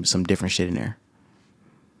have some different shit in there.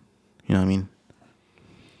 You know what I mean?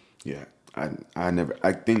 Yeah,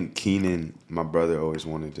 I think Keenan, my brother, always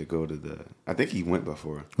wanted to go to I think he went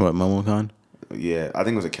before. What, MomoCon? Yeah, I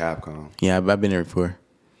think it was a Capcom. Yeah, I've been there before.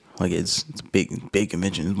 Like it's a big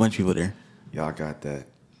convention. There's a bunch of people there. Y'all got that.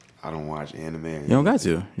 I don't watch anime. You don't got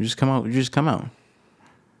to. You just come out.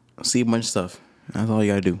 See a bunch of stuff. That's all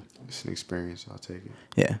you gotta do. It's an experience. I'll take it.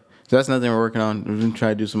 Yeah. So that's another thing we're working on. We're gonna try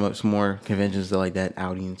to do some more conventions like that,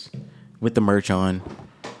 outings with the merch on,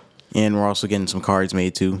 and we're also getting some cards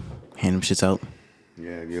made too. Hand them shits out.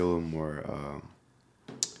 Yeah, get a little more. How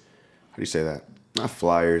do you say that? Not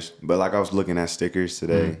flyers, but like I was looking at stickers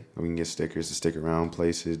today. We can get stickers to stick around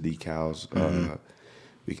places, decals.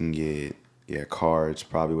 We can get cards,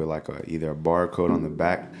 probably with like either a barcode on the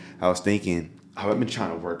back. I was thinking, I've been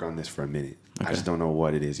trying to work on this for a minute. Okay. I just don't know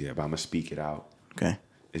what it is yet, but I'm gonna speak it out. Okay.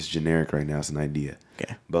 It's generic right now. It's an idea.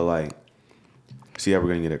 Okay. But like, see how we're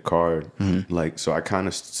gonna get a card. Like, so I kind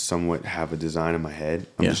of somewhat have a design in my head.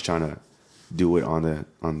 I'm just trying to do it on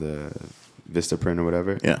the Vista print or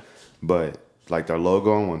whatever. Yeah. But like our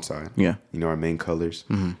logo on one side. Yeah. You know, our main colors.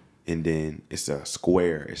 And then it's a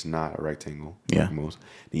square. It's not a rectangle. Yeah. Like most.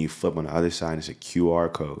 Then you flip on the other side, it's a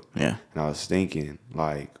QR code. Yeah. And I was thinking,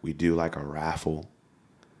 like, we do like a raffle.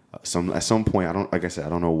 At some point, I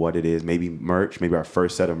don't know what it is. Maybe merch. Maybe our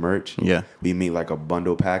first set of merch. Yeah. We make like a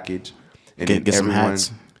bundle package. And get some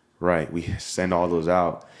hats. Right. We send all those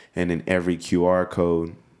out. And then every QR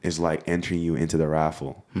code is like entering you into the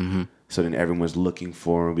raffle. So then everyone's looking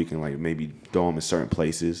for them. We can like maybe throw them in certain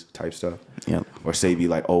places type stuff. Yep. Or say be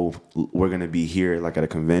like, oh, we're going to be here like at a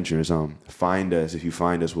convention or something. Find us. If you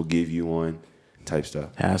find us, we'll give you one type stuff.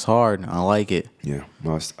 That's hard. I like it. Yeah.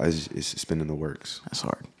 No, it's been in the works. That's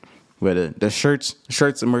hard. But the shirts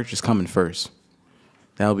and merch is coming first.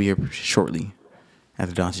 That'll be here shortly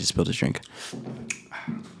after Dante spilled his drink.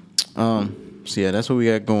 So yeah, that's what we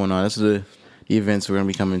got going on. That's the events we're going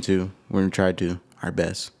to be coming to. We're going to try to do our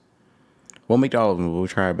best. We'll make all of them, but we'll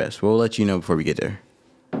try our best. We'll let you know before we get there.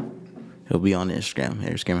 It'll be on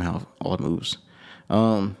Instagram how all it moves.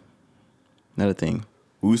 Another thing.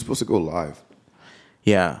 We were supposed to go live.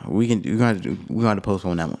 Yeah, we're going to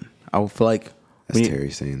postpone that one. I feel like that's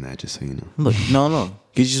Terry saying that, just so you know. Look, no,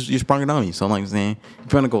 because you sprung it on me. So I'm like saying, if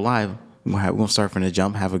we're going to go live, we're going to start from the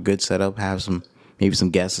jump, have a good setup, have maybe some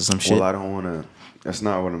guests or some shit. Well, I don't want to. That's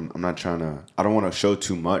not what I'm not trying to. I don't want to show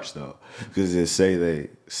too much though, because they say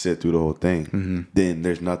they sit through the whole thing. Then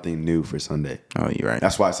there's nothing new for Sunday. Oh, you're right.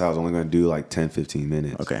 That's why I said I was only going to do like 10, 15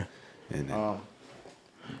 minutes. Okay. And then,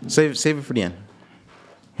 save it for the end.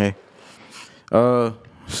 Okay.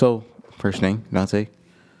 So first thing, Dante.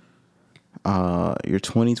 Your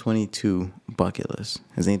 2022 bucket list.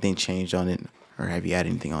 Has anything changed on it, or have you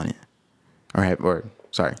added anything on it,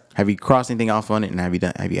 have you crossed anything off on it, and have you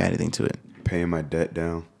added anything to it? Paying my debt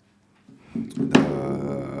down.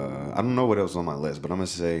 I don't know what else was on my list, but I'm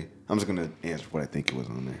just gonna answer what I think it was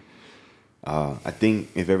on there. I think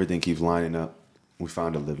if everything keeps lining up, we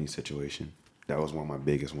found a living situation. That was one of my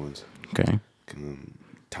biggest ones. Okay.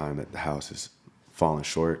 Time that the house is falling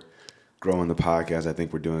short. Growing the podcast, I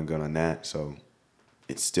think we're doing good on that. So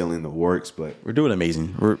it's still in the works, but we're doing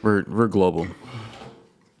amazing. We're global.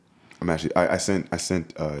 I'm actually. I sent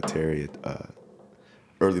Terry a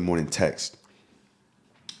early morning text.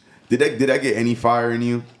 Did I get any fire in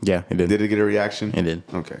you? Yeah, it did. Did it get a reaction? It did.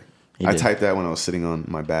 Okay. I typed that when I was sitting on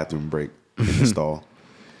my bathroom break in the stall.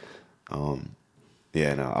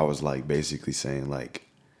 Yeah, no, I was like basically saying like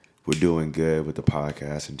we're doing good with the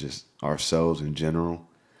podcast and just ourselves in general.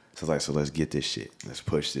 So like, so let's get this shit. Let's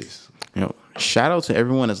push this. Shout out to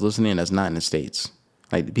everyone that's listening that's not in the States.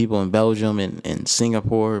 Like the people in Belgium and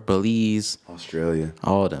Singapore, Belize, Australia,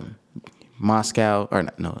 all of them. Moscow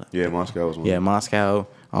no. Yeah, Moscow was one. Yeah, Moscow,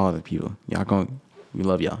 all the people. We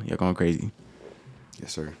love y'all. Y'all going crazy.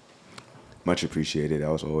 Yes, sir. Much appreciated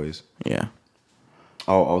as always. Yeah.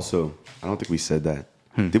 Oh, also, I don't think we said that.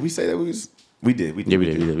 Did we say that we did? We did. Yeah,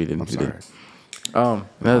 we did. I'm sorry. I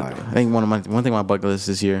think one thing on my bucket list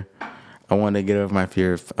this year, I want to get over my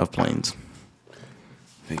fear of planes.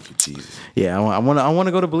 Thank you, Jesus. Yeah, I want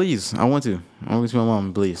to go to Belize. I want to go to my mom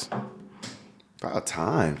in Belize. About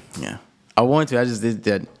time. Yeah. I wanted to. I just did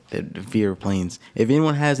that fear of planes. If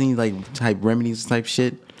anyone has any like type remedies type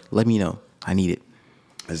shit, let me know. I need it.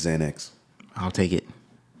 A Xanax. I'll take it.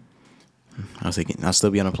 I'll still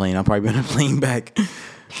be on a plane. I'll probably be on a plane back.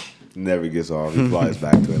 Never gets off. He flies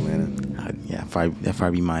back to Atlanta. Yeah, that'd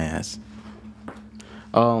probably be my ass.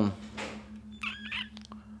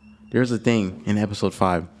 There's a thing in episode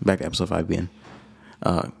 5. Back to episode 5 again.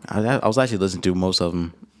 I was actually listening to most of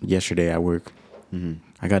them yesterday at work. Mm-hmm.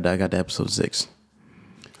 I got to episode 6.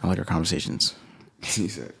 I like our conversations. He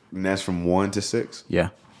said, and that's from 1 to 6? Yeah.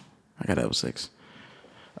 I got to episode 6.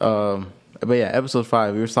 But yeah, episode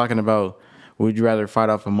 5, we were talking about, would you rather fight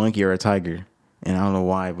off a monkey or a tiger? And I don't know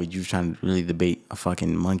why, but you were trying to really debate a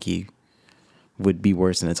fucking monkey would be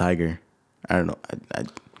worse than a tiger. I don't know.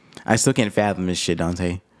 I still can't fathom this shit,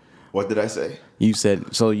 Dante. What did I say? You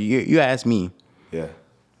said, so you asked me. Yeah.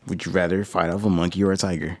 Would you rather fight off a monkey or a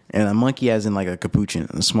tiger? And a monkey as in like a capuchin,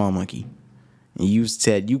 a small monkey. And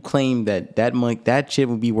you claimed that shit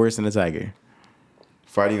would be worse than a tiger.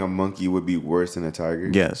 Fighting a monkey would be worse than a tiger?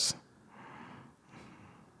 Yes.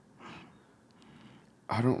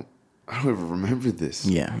 I don't even remember this.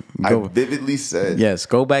 Yeah. I vividly said. Yes,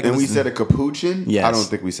 go back and we said a capuchin? Yes. I don't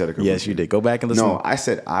think we said a capuchin. Yes, you did. Go back and listen. No, I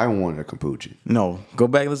said I wanted a capuchin. No, go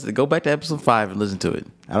back to episode 5 and listen to it.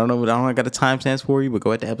 I don't know I got the timestamps for you, but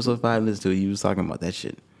go back to episode 5 and listen to it. You was talking about that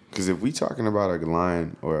shit. Because if we talking about a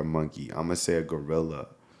lion or a monkey, I'm going to say a gorilla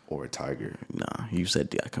or a tiger. Nah, you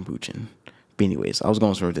said capuchin. But anyways, I was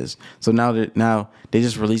going through this. So now they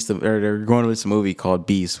just released they're going to release a movie called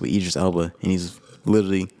Beast with Idris Elba, and he's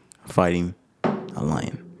literally fighting a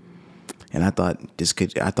lion. And I thought the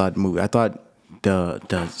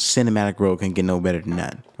cinematic role can get no better than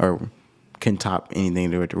that, or can top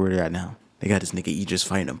anything where they're at now. They got this nigga Idris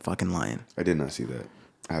fighting a fucking lion. I did not see that.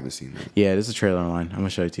 I haven't seen that. Yeah, there's a trailer online. I'm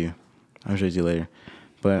gonna show it to you. I'll show it to you later.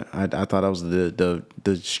 But I thought that was the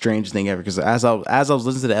strangest thing ever, because as I was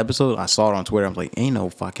listening to the episode, I saw it on Twitter. I'm like, ain't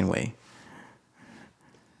no fucking way.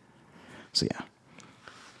 So yeah,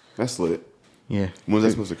 that's lit. Yeah. When's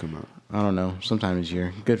that supposed to come out? I don't know. Sometime this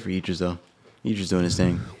year. Good for Idris though. Idris doing his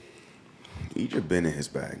thing. Idris been in his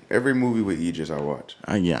bag. Every movie with Idris I watch.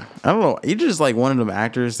 Yeah. I don't know. Idris is like one of them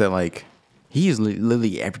actors that like he is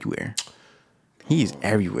literally everywhere. He's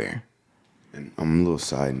everywhere. And a little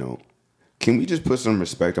side note. Can we just put some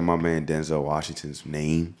respect on my man Denzel Washington's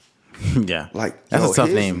name? Yeah. Like, that's a tough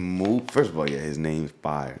name. First of all, yeah, his name's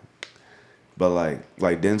fire. But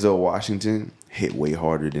like Denzel Washington hit way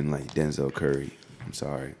harder than like Denzel Curry. I'm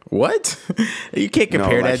sorry. What? You can't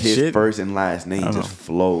compare that his shit. His first and last name just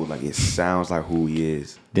flowed. Like, it sounds like who he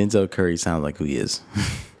is. Denzel Curry sounds like who he is.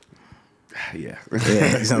 Yeah.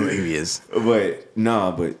 Yeah, he sounds like who he is. But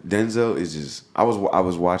Denzel is just. I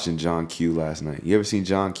was watching John Q last night. You ever seen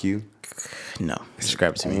John Q? No.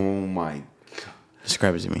 Describe it to me. Oh my God.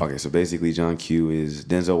 Describe it to me. Okay, so basically John Q is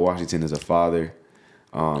Denzel Washington is a father.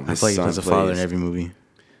 I feel like he plays a father in every movie.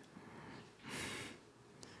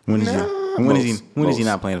 When is he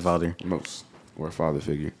not playing a father? Most, or a father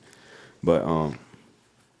figure. But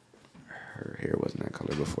her hair wasn't that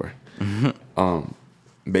color before. Mm-hmm.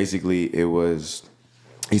 Basically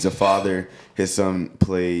he's a father. His son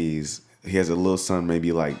plays. He has a little son,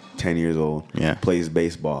 maybe like 10 years old. Yeah. Plays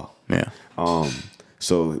baseball. Yeah.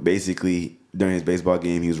 So basically during his baseball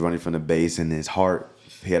game, he was running from the base, and he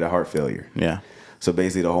had a heart failure. Yeah. So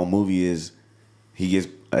basically the whole movie is he gets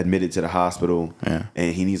admitted to the hospital,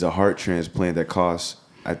 and he needs a heart transplant that costs,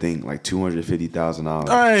 I think, like $250,000.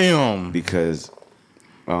 Damn. Because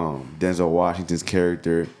Denzel Washington's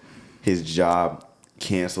character, his job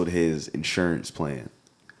canceled his insurance plan,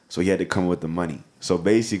 so he had to come with the money. So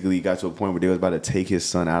basically, he got to a point where they was about to take his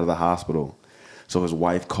son out of the hospital. So his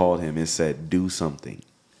wife called him and said, "Do something.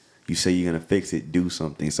 You say you're gonna fix it. Do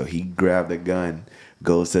something." So he grabbed a gun,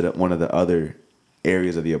 goes to one of the other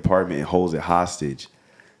areas of the apartment, and holds it hostage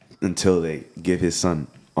until they give his son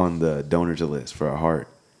on the donors list for a heart.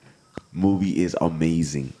 Movie is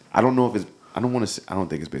amazing. I don't know if it's. I don't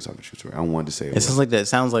think it's based off a true story. I don't want to say it. It sounds like that.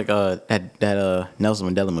 Sounds like that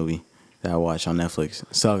Nelson Mandela movie that I watched on Netflix.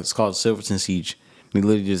 So it's called Silverton Siege. We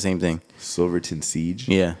literally do the same thing. Silverton Siege.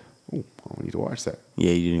 Yeah. Oh, I need to watch that.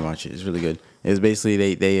 Yeah, you didn't watch it. It's really good. It's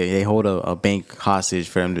basically they hold a bank hostage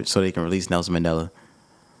for him so they can release Nelson Mandela.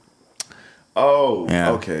 Oh,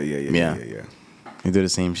 yeah. Okay, yeah. They do the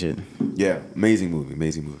same shit. Yeah, amazing movie.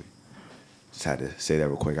 Just had to say that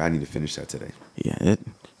real quick. I need to finish that today. Yeah.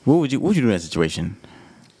 What would you do in that situation?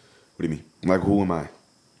 What do you mean? Like, who am I?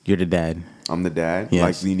 You're the dad. I'm the dad?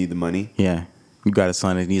 Yes. Like, you need the money? Yeah. You got a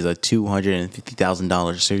son that needs a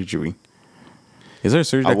 $250,000 surgery. Is there a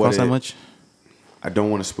surgery that costs that much? I don't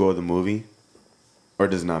want to spoil the movie, Or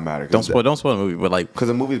does it not matter? Don't spoil the movie, but like, because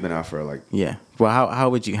the movie's been out for like. Yeah. Well, how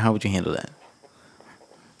would you handle that?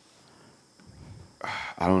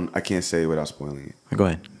 I can't say it without spoiling it. Go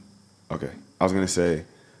ahead. Okay. I was gonna say,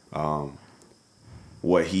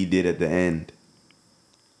 what he did at the end,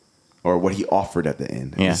 or what he offered at the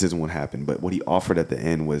end. Yeah. This isn't what happened, but what he offered at the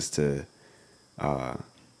end was to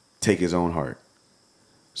take his own heart.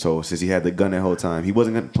 So since he had the gun the whole time, he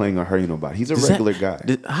wasn't planning on hurting nobody. He's a regular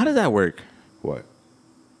guy. How does that work? What?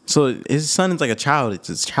 So his son is like a child. It's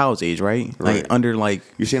his child's age, right? Like under like.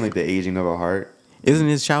 You're saying like the aging of a heart? Isn't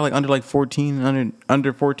his child like under like 14,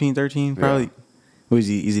 under 14, 13? Probably. Yeah. Is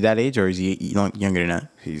he that age or is he younger than that?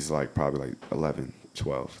 He's like probably like 11,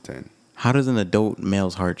 12, 10. How does an adult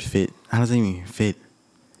male's heart fit? How does it even fit?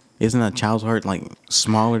 Isn't a child's heart like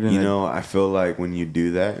smaller than? I feel like when you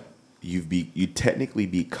do that, you technically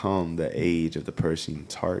become the age of the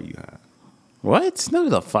person's heart you have. What? No,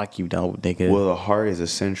 the fuck you don't, nigga. Well, the heart is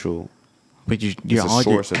essential. But you're the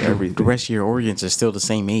source of everything. The rest of your organs are still the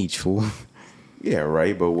same age, fool. Yeah,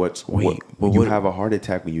 right. But you have a heart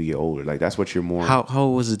attack when you get older. Like that's what you're more. How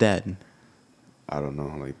old was his dad? I don't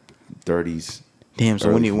know, like 30s. Damn.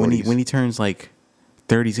 So when he turns like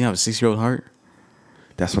 30s, he's gonna have a 6-year-old heart.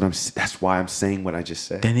 That's why I'm saying what I just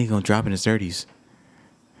said. Then he's gonna drop in his 30s.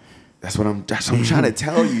 That's what I'm trying to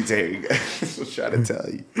tell you, Terry. That's what I'm trying to tell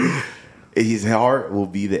you. His heart will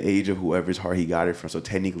be the age of whoever's heart he got it from. So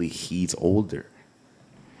technically, he's older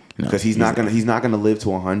because he's not gonna live to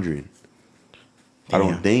 100. Damn. I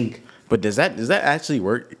don't think. But does that actually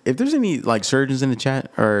work? If there's any like surgeons in the chat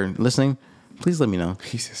or listening, please let me know.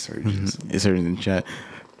 He said surgeons. It's surgeons in the chat.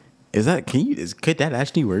 Could that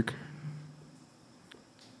actually work?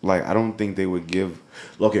 Like I don't think they would give.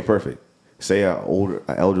 Okay, perfect. Say an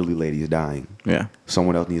elderly lady is dying. Yeah.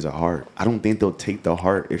 Someone else needs a heart. I don't think they'll take the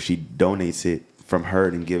heart if she donates it from her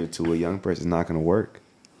and give it to a young person. It's not going to work.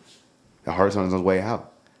 The heart's on his way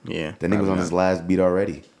out. Yeah. That nigga was on his last beat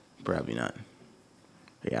already. Probably not.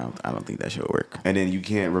 Yeah, I don't think that should work. And then you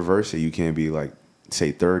can't reverse it. You can't be like,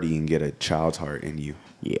 say 30 and get a child's heart in you.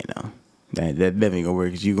 Yeah, no. That definitely gonna work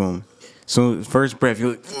because you gonna soon first breath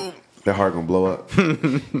you're like that heart gonna blow up.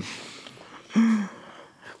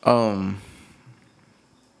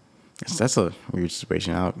 That's a weird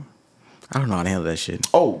situation. I don't know how to handle that shit.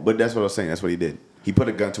 Oh, but that's what I was saying. That's what he did. He put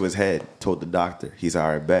a gun to his head, told the doctor, he's all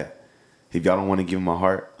right, bet. If y'all don't want to give him a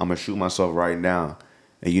heart, I'm gonna shoot myself right now.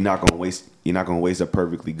 And you're not gonna waste a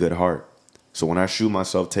perfectly good heart. So when I shoot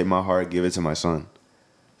myself, take my heart, give it to my son.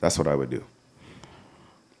 That's what I would do.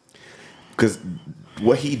 Because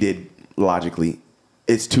what he did, logically,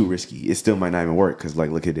 it's too risky. It still might not even work because, like,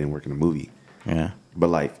 look, it didn't work in the movie. Yeah. But,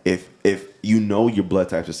 like, if you know your blood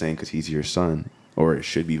type's the same because he's your son, or it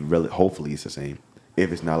should be, hopefully it's the same,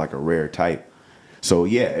 if it's not, like, a rare type. So,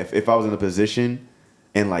 yeah, if I was in a position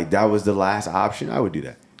and, like, that was the last option, I would do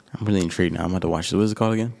that. I'm really intrigued now. I'm about to watch it. What is it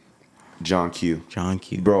called again? John Q. John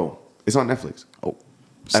Q. Bro, it's on Netflix. Oh,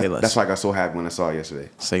 say less. That's why I got so happy when I saw it yesterday.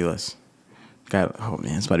 Say less. Oh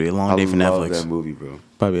man, it's about to be a long day for Netflix. I love that movie, bro.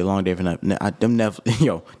 Probably a long day for Netflix.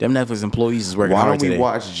 Them Netflix employees is working hard today.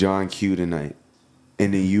 Why don't we watch John Q tonight,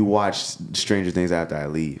 and then you watch Stranger Things after I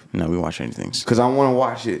leave? No, we watch Stranger Things because I want to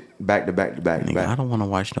watch it back to back to back to back. I don't want to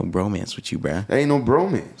watch no bromance with you, bruh. That ain't no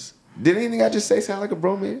bromance. Did anything I just say sound like a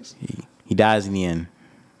bromance? He dies in the end.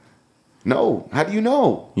 No, how do you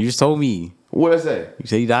know? You just told me. What did I say? You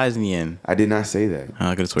said he dies in the end. I did not say that.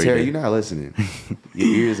 I could have sworn Terry, you're not listening. Your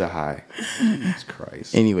ears are high. Jesus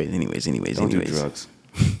Christ. Anyways. Don't do drugs.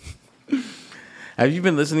 Have you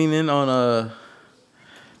been listening in on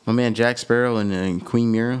my man Jack Sparrow and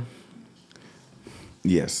Queen Mira?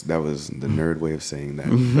 Yes, that was the nerd way of saying that.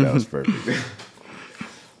 But that was perfect.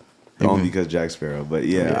 Only because Jack Sparrow. But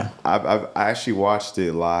yeah. I actually watched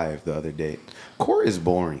it live the other day. Court is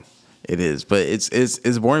boring. It is, but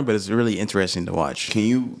it's boring, but it's really interesting to watch. Can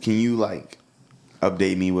you like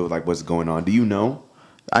update me with like what's going on? Do you know?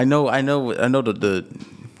 I know the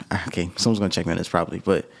okay, someone's gonna check me on this probably,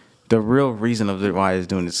 but the real reason of why it's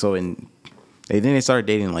doing it. So they started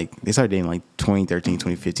dating like 2013,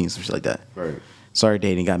 2015, some shit like that. Right. Started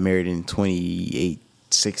dating, got married in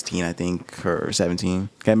 2016, I think, or 17.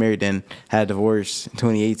 Got married then, had a divorce in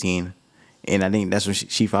 2018, and I think that's when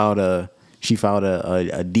she filed a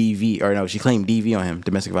DV, or no, she claimed DV on him,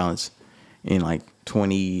 domestic violence, in like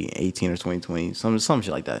 2018 or 2020, some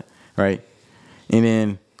shit like that, right? And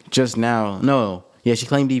then just now, she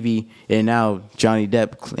claimed DV, and now Johnny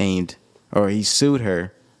Depp claimed, or he sued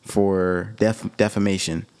her for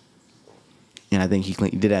defamation, and I think he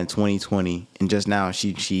did that in 2020, and just now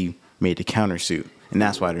she made the countersuit, and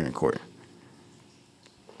that's why they're in court.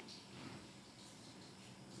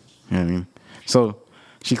 You know what I mean? So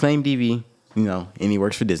She claimed DV, and he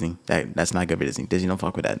works for Disney. That's not good for Disney. Disney don't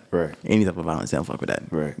fuck with that. Right. Any type of violence, they don't fuck with that.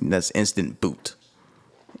 Right. That's instant boot.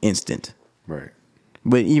 Instant. Right.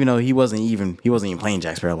 But even though he wasn't even playing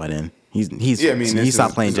Jack Sparrow by then. He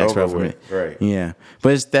stopped playing Jack Sparrow for it. Right. Yeah.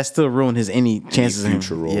 But that still ruined his any chances of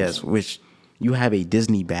future roles. Yes, which you have a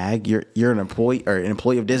Disney bag. You're an employee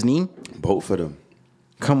of Disney. Both of them.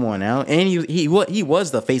 Come on now. And he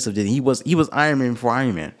was the face of Disney. He was Iron Man before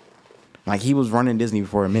Iron Man. Like he was running Disney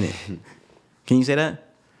for a minute. Can you say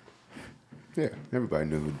that? Yeah, everybody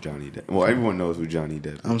knew who Johnny Depp. Well, everyone knows who Johnny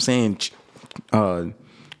Depp is. I'm saying,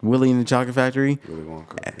 Willy in the Chocolate Factory. Willy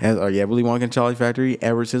Wonka. Willy Wonka and Chocolate Factory.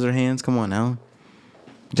 Edward Scissorhands. Come on now.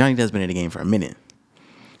 Johnny Depp's been in the game for a minute.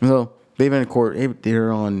 So they've been in court.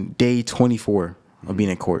 They're on day 24 of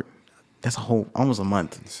being in court. That's almost a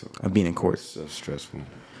month of being in court. It's so stressful.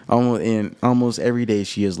 Almost every day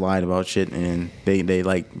she has lied about shit, and they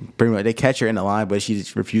like pretty much they catch her in a lie, but she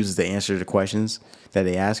just refuses to answer the questions that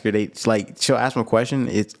they ask her. She'll ask them a question.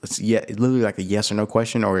 It's literally like a yes or no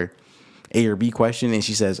question or A or B question, and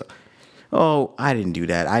she says, "Oh, I didn't do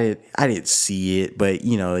that. I didn't see it," but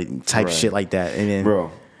type shit like that. And then,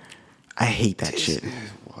 bro, I hate that shit. This is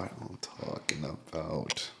what I'm talking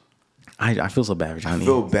about. I feel so bad for Johnny.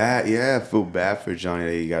 I feel bad for Johnny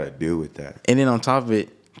that he got to deal with that. And then on top of it,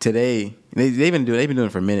 today they've been doing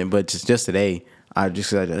it for a minute, but just today I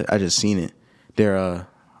just seen it. They're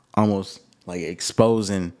almost like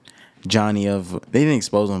exposing Johnny they didn't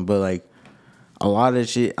expose him, but like a lot of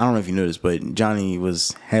shit. I don't know if you noticed, but Johnny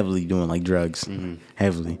was heavily doing like drugs,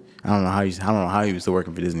 heavily. I don't know how he was still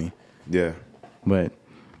working for Disney. Yeah, but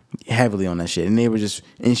heavily on that shit. And they were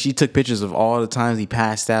and she took pictures of all the times he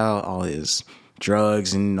passed out, all his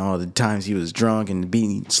drugs, and all the times he was drunk and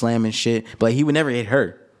beating, slamming shit. But like, he would never hit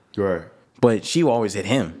her. Right. But she would always hit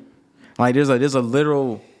him. Like there's a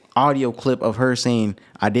literal audio clip of her saying,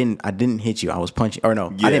 I didn't hit you, I was punching, or no,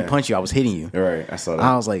 I didn't punch you, I was hitting you. Right. I saw that.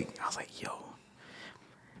 I was like, yo.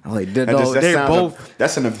 I was like, they're both.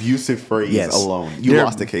 That's an abusive phrase alone. You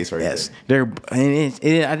lost the case right there. I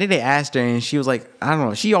think they asked her, and she was like, I don't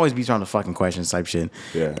know. She always beats around the fucking questions type shit.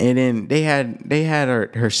 Yeah. And then they had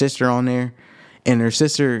her sister on there, and her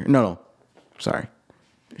sister. No, sorry.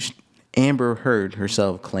 Amber Heard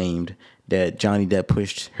herself claimed that Johnny Depp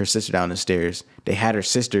pushed her sister down the stairs. They had her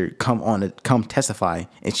sister come testify,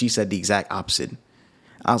 and she said the exact opposite.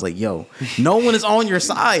 I was like, yo, no one is on your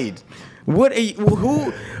side. What are you,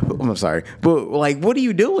 who? I'm sorry, but like, what are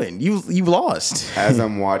you doing? You lost. As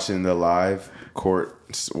I'm watching the live court,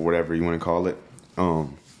 whatever you want to call it,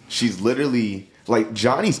 she's literally like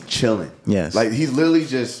Johnny's chilling. Yes, like he's literally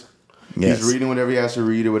just he's reading whatever he has to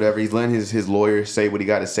read or whatever. He's letting his lawyer say what he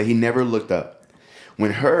got to say. He never looked up.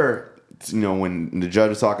 When when the judge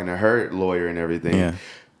was talking to her lawyer and everything. Yeah.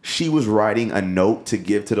 She was writing a note to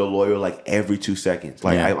give to the lawyer like every 2 seconds.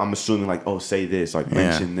 Like I'm assuming like, oh, say this, like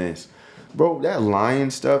mention this. Bro, that lying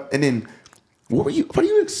stuff. And then what are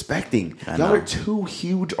you expecting? Y'all are two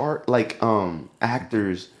huge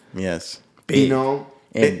actors. Yes. Big.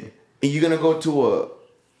 And you're gonna go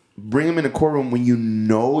bring him in a courtroom when you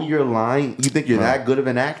know you're lying. You think you're that good of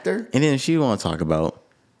an actor? And then she want to talk about,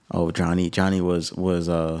 Johnny was what's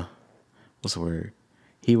the word?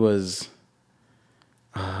 He was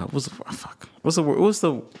what's the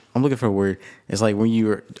word? I'm looking for a word. It's like when you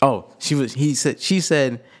were she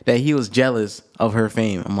said that he was jealous of her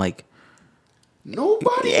fame. I'm like,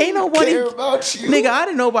 nobody care about you. Nigga, I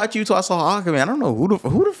didn't know about you until I saw Aquaman. I don't know who the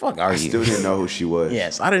fuck are you? I still didn't know who she was.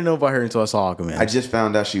 Yes, I didn't know about her until I saw Aquaman. I just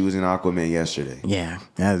found out she was in Aquaman yesterday. Yeah.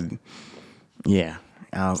 I'm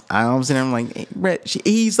sitting there, I'm like, hey, Brett,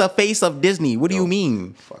 he's the face of Disney. What do you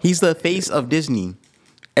mean? He's the face of Disney.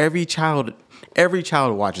 Every child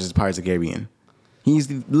watches Pirates of the Caribbean. He's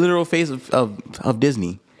the literal face of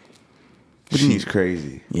Disney. She's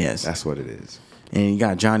crazy. Yes, that's what it is. And you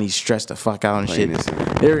got Johnny stressed the fuck out and shit.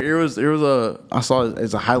 There was I saw it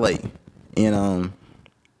as a highlight in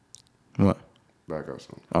what? Backup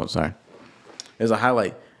song. Oh, sorry. There's a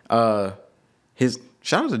highlight.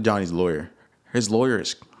 Shout out to Johnny's lawyer. His lawyer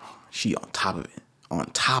she on top of it. On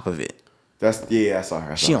top of it. I saw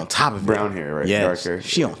her. She on top of brown hair, right? Yeah, dark hair.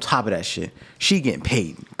 She on top of that shit. She getting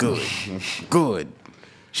paid good, good.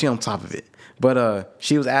 She on top of it. But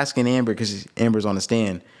she was asking Amber because Amber's on the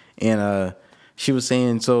stand, and she was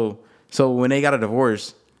saying so when they got a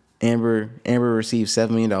divorce, Amber received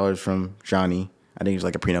 $7 million from Johnny. I think it was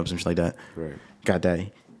like a prenup, some shit like that. Right. Got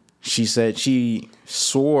that. She said she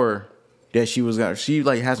swore that she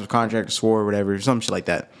had some contract, swore or whatever, some shit like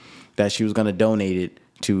that she was gonna donate it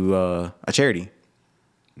to a charity.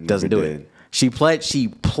 Doesn't do it. She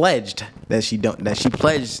pledged that she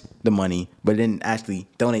pledged the money, but didn't actually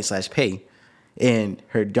donate/pay. And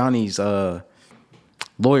Johnny's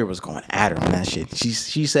lawyer was going at her on that shit.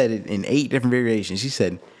 She said it in 8 different variations. She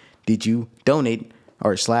said, "Did you donate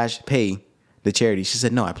or /pay the charity?" She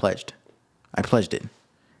said, "No, I pledged. I pledged it."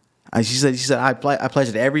 She said I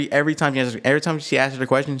pledged it every time she asked her the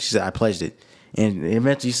question. She said I pledged it, and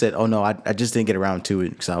eventually she said, "Oh no, I just didn't get around to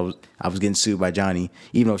it because I was getting sued by Johnny,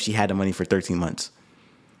 even though she had the money for 13 months."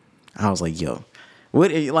 I was like, "Yo,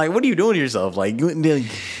 what are you doing to yourself? Like, you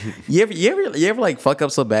ever like fuck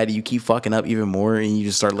up so bad that you keep fucking up even more, and you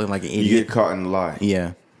just start looking like an idiot? You get caught in the lie.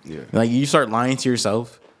 Yeah. Like you start lying to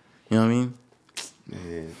yourself. You know what I mean?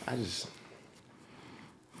 Man,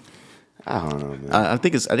 I don't know, man. I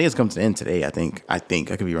think it's come to the end today. I think I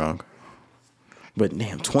could be wrong, but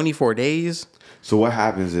damn, 24 days. So what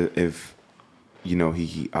happens if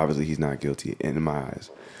he obviously he's not guilty in my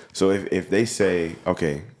eyes. So if they say,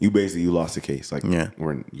 okay, you lost the case, like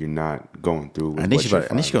you're not going through with I think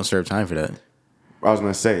she's gonna serve time for that. I was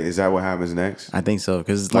gonna say, is that what happens next? I think so,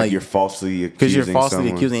 because like you're falsely accusing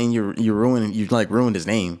and you ruined his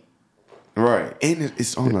name. Right, and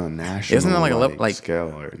it's on a national. Isn't that like a level, like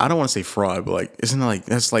scale? Already. I don't want to say fraud, but like isn't that like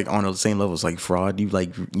that's like on the same level as like fraud? You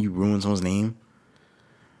ruin someone's name.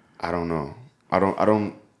 I don't know. I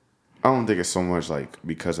don't think it's so much like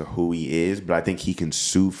because of who he is, but I think he can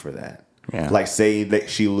sue for that. Yeah. Like say that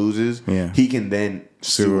she loses, he can then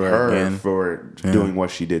sue her for doing what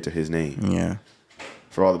she did to his name. Yeah.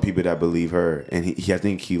 For all the people that believe her, and I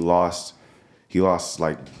think he lost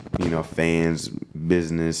like fans,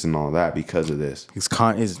 business, and all that because of this. His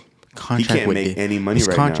contract he can't make any money right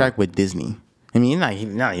now. His contract with Disney. I mean, he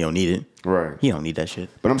don't need it. Right. He don't need that shit.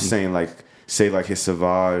 But I'm saying say his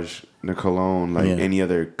Sauvage, the cologne, any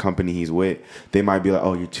other company he's with, they might be like,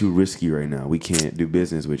 oh, you're too risky right now. We can't do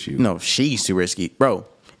business with you. No, she's too risky, bro.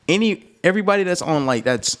 Everybody that's on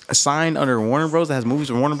that's signed under Warner Bros. That has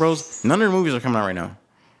movies with Warner Bros. None of their movies are coming out right now.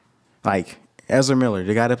 Like Ezra Miller,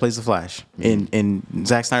 the guy that plays the Flash in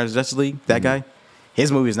Zack Snyder's Justice League, that guy,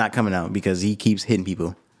 his movie is not coming out because he keeps hitting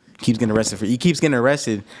people. He keeps getting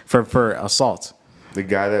arrested for assault. The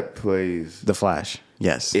guy that plays the Flash,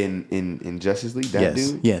 yes, in Justice League, that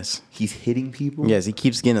dude, yes, he's hitting people. Yes, he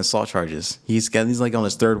keeps getting assault charges. He's like on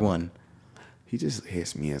his 3rd one. He just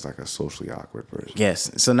hits me as like a socially awkward person. Yes,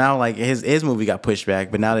 so now like his movie got pushed back,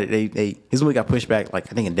 but now that his movie got pushed back,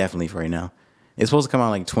 like I think indefinitely for right now. It's supposed to come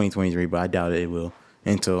out like 2023, but I doubt it will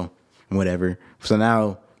until whatever. So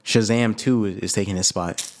now Shazam 2 is taking his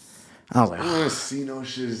spot. I was like, I don't want to see no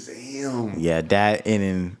Shazam. Yeah, that and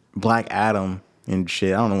then Black Adam and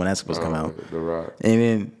shit. I don't know when that's supposed to come out. The Rock. And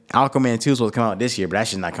then Aquaman 2 is supposed to come out this year, but that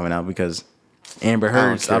shit's not coming out because Amber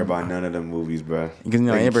Heard's. I don't care about none of them movies, bro. Because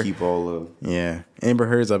Amber keep all of. Yeah, Amber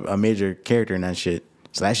Heard's a major character in that shit,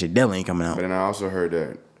 so that shit definitely ain't coming out. But then I also heard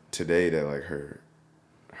that today that like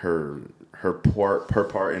her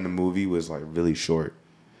part in the movie was like really short.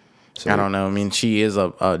 So I don't know. I mean, she is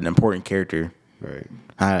an important character. Right.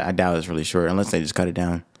 I doubt it's really short unless they just cut it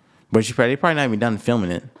down. But they probably not even done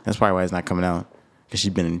filming it. That's probably why it's not coming out. Because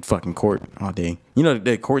she's been in fucking court all day. You know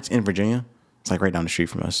the court's in Virginia? It's like right down the street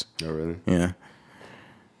from us. Oh, really? Yeah.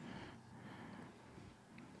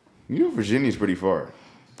 Virginia's pretty far.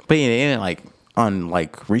 But yeah, it ain't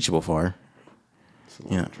like reachable far. It's a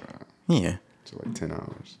long drive. Yeah. It's like 10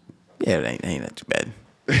 hours. Yeah, it ain't that too bad.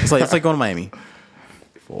 It's like going to Miami.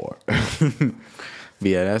 4. But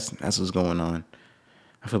yeah, that's what's going on.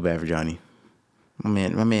 I feel bad for Johnny. My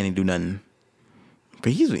man ain't do nothing.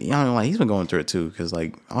 But he's been going through it too, because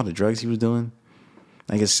like all the drugs he was doing,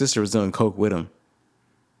 like his sister was doing coke with him.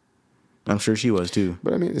 I'm sure she was too.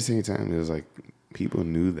 But I mean, at the same time, it was like people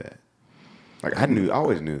knew that. Like I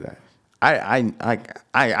always knew that.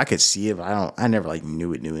 I could see it, but I never like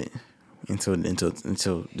knew it until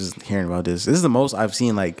just hearing about this. This is the most I've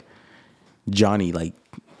seen like Johnny like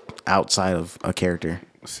outside of a character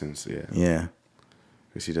since yeah.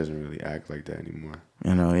 Because he doesn't really act like that anymore.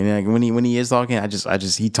 You know, and like when he is talking, I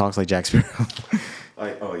just he talks like Jack Sparrow.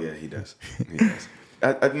 Like, oh yeah, he does. He does.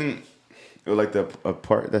 I think like a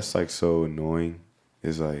part that's like so annoying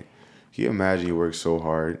is like, can you imagine you work so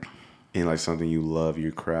hard in like something you love,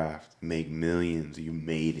 your craft, make millions, you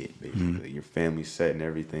made it basically, your family's set and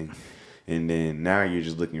everything, and then now you're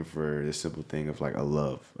just looking for the simple thing of like a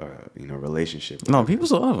love, relationship. No, people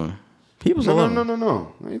still love him.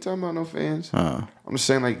 No. I ain't talking about no fans. I'm just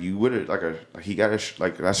saying like you would have he got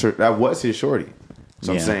that was his shorty.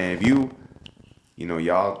 So I'm saying if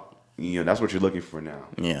y'all that's what you're looking for now.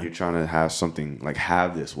 Yeah. You're trying to have something like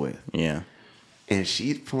have this with. Yeah. And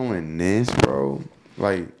she's pulling this, bro.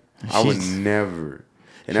 Like I would never.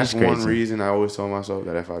 And that's one reason I always told myself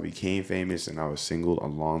that if I became famous and I was single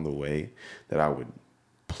along the way, that I'll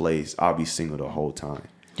be single the whole time.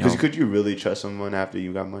 Because could you really trust someone after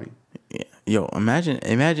you got money? Yeah. Yo, imagine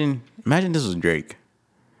this was Drake.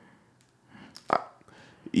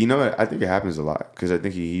 You know what? I think it happens a lot because I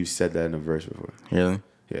think he said that in a verse before. Really?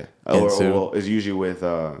 Yeah. Or it's usually with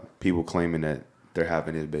people claiming that they're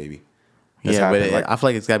having his baby. That's but I feel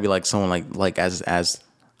like it's got to be like someone like as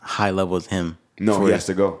high level as him. No, he has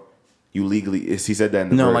to go. You legally, he said that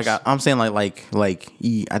in the verse. No, I'm saying I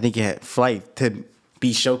think it had flight to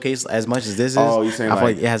be showcased as much as this is. Oh, you're saying I feel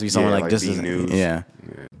like it has to be someone like this. News. Yeah.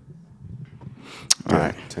 All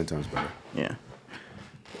right. 10 times better. Yeah.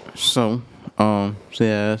 So yeah,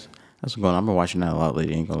 that's what's going on. I've been watching that a lot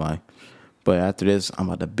lately, ain't gonna lie. But after this, I'm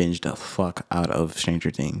about to binge the fuck out of Stranger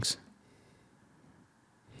Things.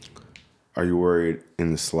 Are you worried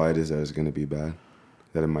in the slightest that it's gonna be bad?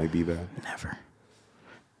 That it might be bad? Never.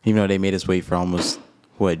 Even though they made us wait for almost,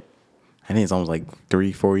 I think it's almost like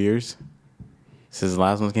 3-4 years since the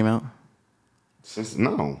last one came out.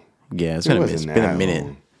 No. Yeah, it's been a minute.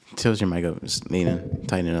 Long. Tilt your mic up. Just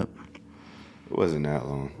tighten it up. It wasn't that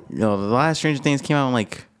long. The last Stranger Things came out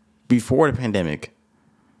before the pandemic.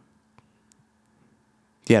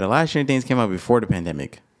 Yeah, the last Stranger Things came out before the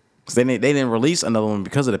pandemic. Because they didn't release another one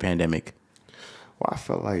because of the pandemic. Well, I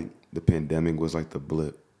felt like the pandemic was like the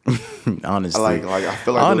blip. Honestly. I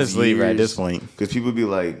feel like honestly, right at this point. Because people be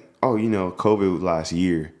like, oh, COVID was last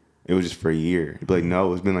year. It was just for a year. You'd be like,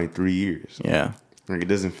 no, it's been like 3 years. Yeah. It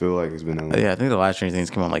doesn't feel like it's been that long. Yeah, I think the last Stranger Things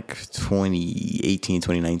came out 2018,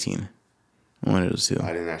 2019. One of those two.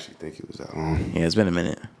 I didn't actually think it was that long. Yeah, it's been a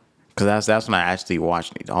minute. Because that's when I actually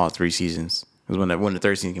watched all 3 seasons. It was when the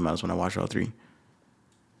third season came out. That's when I watched all 3.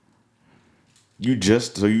 You're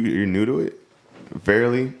new to it?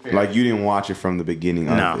 Fairly? Like you didn't watch it from the beginning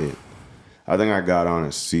of it? I think I got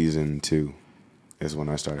on season 2 is when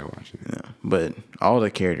I started watching it. Yeah, but all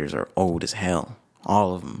the characters are old as hell.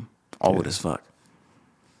 All of them. Old as fuck.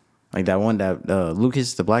 Like that one,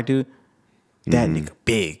 Lucas, the black dude, that nigga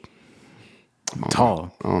big.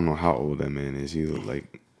 Tall. I don't know how old that man is.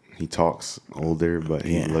 He talks older, but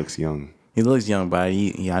he looks young. He looks young, but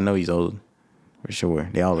I know he's old. For sure.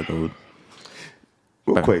 They all look old.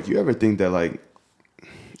 Real quick, you ever think that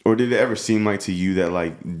or did it ever seem like to you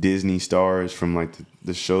that Disney stars from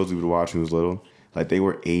the shows we would watch when we was little, they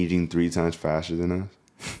were aging 3 times faster than us?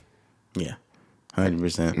 Yeah,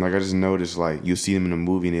 100%. I just noticed you see them in a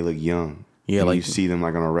movie and they look young. Yeah, you see them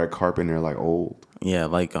on a red carpet and they're old. Yeah,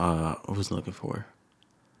 what was I looking for?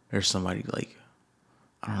 There's somebody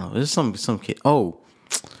I don't know. There's some kid. Oh,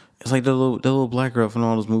 it's the little black girl from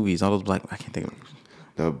all those movies. All those black. I can't think of it.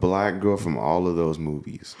 The black girl from all of those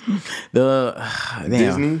movies.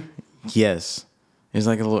 Disney? Yes. It's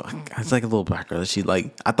like a little black girl. She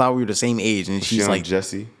I thought we were the same age, and she's like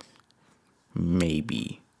Jessie.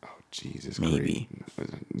 Maybe. Oh Jesus. Maybe.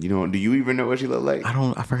 Do you even know what she looked like?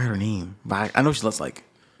 I forgot her name, but I know she looks like.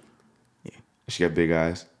 Yeah. She got big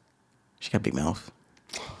eyes. She got big mouth.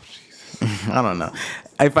 Oh Jesus. I don't know.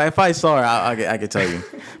 If I saw her, I could tell you.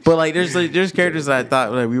 But there's characters that I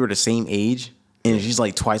thought we were the same age. And she's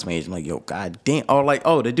twice my age. I'm yo, god damn. Or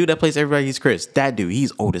the dude that plays Everybody Hates Chris. That dude,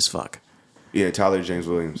 he's old as fuck. Yeah, Tyler James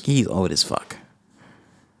Williams. He's old as fuck.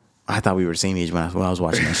 I thought we were the same age when I was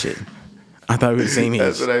watching that shit. I thought we were the same age.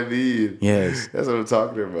 That's what I mean. Yes. That's what I'm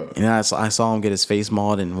talking about. And I saw him get his face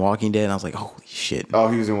mauled in Walking Dead, and I was like, holy shit. Oh,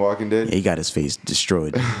 he was in Walking Dead? Yeah, he got his face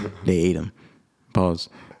destroyed. They ate him. Pause.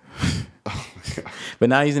 Oh my God. But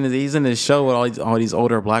now he's in this show with all these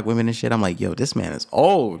older black women and shit. I'm like, yo, this man is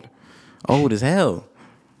old. Old as hell.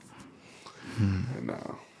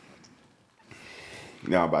 No,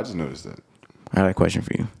 but I just noticed that. I got a question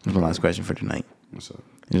for you. This is my last question for tonight. What's up?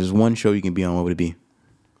 There's one show you can be on. What would it be?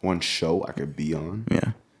 One show I could be on?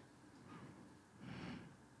 Yeah.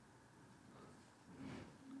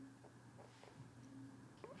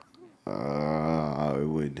 It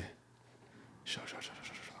would.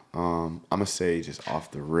 I'm gonna say just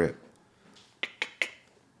off the rip.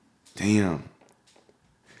 Damn,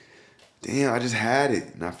 I just had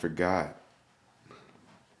it and I forgot.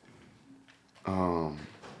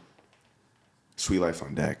 Sweet Life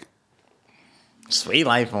on Deck. Sweet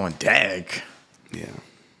Life on Deck. Yeah.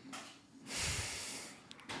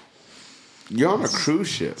 You're on a cruise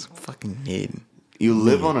ship. It's fucking mid. You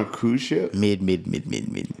live on a cruise ship? Mid. Man,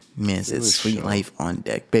 it says Sweet Life on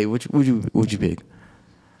Deck. Babe, would you pick?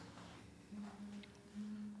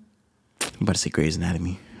 I'm about to say Grey's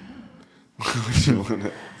Anatomy. Would you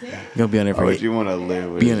wanna? You'll be on there for. Would you want to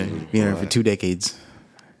live? Be on there for 2 decades.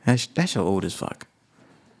 That show old as fuck.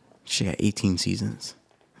 She got 18 seasons.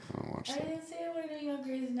 I don't watch that. I didn't say I wanted to be on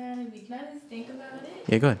Grey's want to be? Can I just think about it?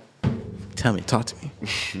 Yeah, go ahead. Tell me. Talk to me.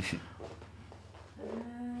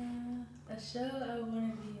 A show I would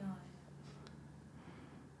want to be on.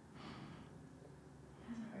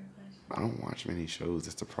 That's a hard question. I don't watch many shows.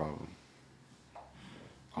 That's the problem.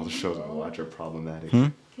 All the shows I watch are problematic.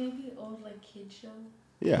 Can it be old, like, kid show?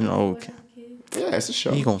 Yeah. No. Okay. Yeah, it's a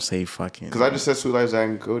show. He gonna say fucking. Because I just said Sweet Life, Zach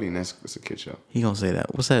and Cody, and it's a kid show. He gonna say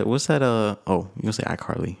that. What's that? Oh, you gonna say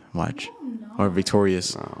iCarly? Watch. No. Or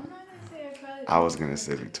Victorious. No. I'm not going to say I probably. I was gonna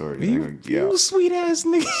say Victoria. You sweet ass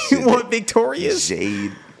nigga. You want Victorious?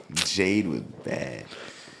 Jade was bad.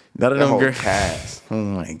 None of The them whole girls. cast. Oh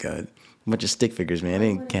my god. Bunch of stick figures, man. They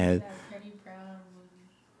ain't cat. Pretty Proud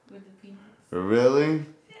movie with the penis. Really?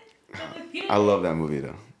 I love that movie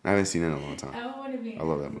though. I haven't seen it in a long time. I don't want to be. I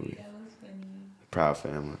love that movie. That was funny. Proud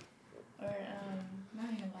Family. Or not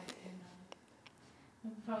even like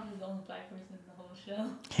that. Probably the only black person in the whole show.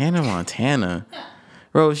 Hannah Montana.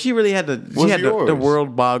 Bro, she really had the What's the yours?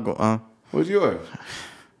 world boggle. What's yours?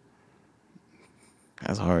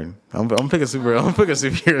 That's hard. I'm gonna pick a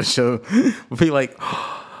superhero show. We'll be like,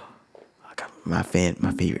 I got my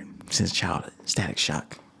favorite since childhood, Static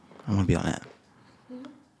Shock. I want to be on that.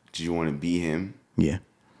 Did you want to be him? Yeah.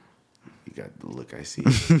 You got the look I see.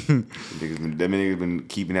 That nigga's been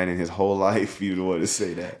keeping that in his whole life. You don't want to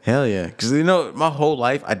say that. Hell yeah. Because, my whole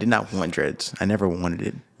life, I did not want dreads. I never wanted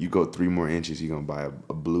it. You go 3 more inches, you're going to buy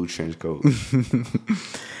a blue trench coat.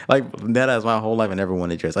 Like, that is my whole life. I never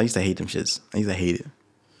wanted dreads. I used to hate them shits. I used to hate it.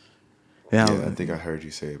 Yeah, I think I heard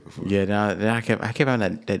you say it before. Yeah, then I kept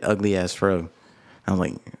having that ugly ass fro. I was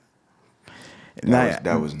like,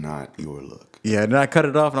 that was not your look. Yeah, then I cut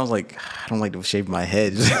it off and I was like, I don't like to shave my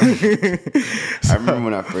head. I remember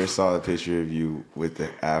when I first saw the picture of you with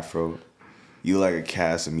the afro, you like a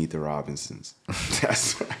cast of Meet the Robinsons.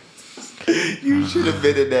 That's why. You should have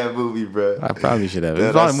been in that movie, bro. I probably should have.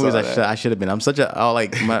 There's a lot of movies I should have been. I'm such a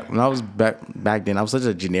when I was back then, I was such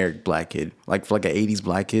a generic black kid. Like for like an 80s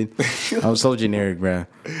black kid. I was so generic, bro.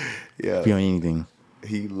 Yeah. Be on anything.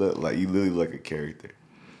 He looked like you literally like a character.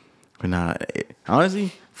 But nah,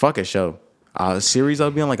 honestly, fuck a show. A series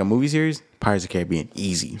I'll be on, like a movie series, Pirates of the Caribbean,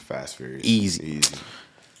 easy. Fast Furious. Easy.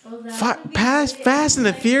 Well, Fast and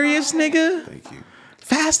the Furious, nigga. Thank you.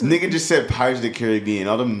 Nigga just said Pirates of the Caribbean.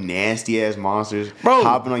 All them nasty ass monsters, bro,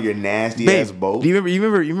 hopping on your nasty ass boat. Do you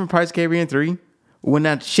remember Pirates of the Caribbean 3? When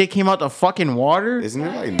that shit came out the fucking water? Isn't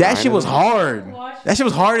it like that shit was hard. That shit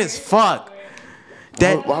was hard as fuck.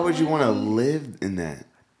 Why would you want to live in that?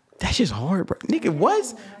 That shit's hard, bro. Nigga,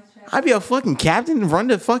 what? I'd be a fucking captain and run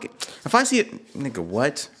the fucking. If I see it, nigga,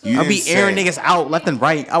 what? I'd be airing niggas out left and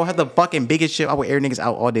right. I would have the fucking biggest shit. I would air niggas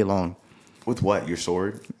out all day long. With what? Your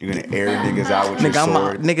sword? You're gonna air niggas out with your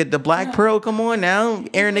sword? Nigga, the Black Pearl. Come on now,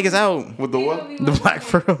 airing niggas out. With the what? The Black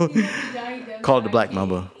Pearl. Call it the Black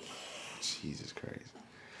Mamba. Jesus Christ.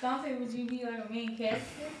 Dante, would you be like a main character?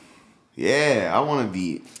 Yeah, I want to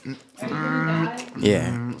be.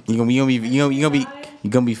 Yeah, you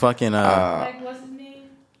gonna be fucking. Like what's his name?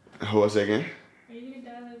 What's that again? Are you gonna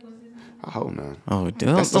die like what's his name? I hope not. Oh,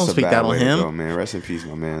 don't speak that on him. Go, man. Rest in peace,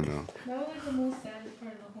 my man. Though. That was like the most saddest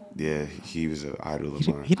part of the whole. Yeah, he was an idol of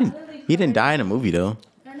mine. He didn't die in the movie though.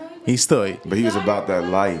 He's still. But he was about that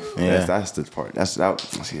life. Yeah. That's the part.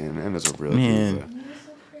 Yeah, man, that's a real man. dude.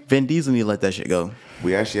 Vin Diesel need to let that shit go.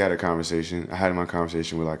 We actually had a conversation. I had my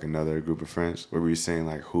conversation with like another group of friends where we were saying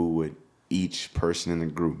like who would each person in the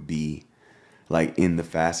group be, like in the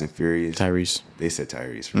Fast and Furious. Tyrese. They said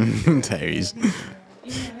Tyrese. Tyrese.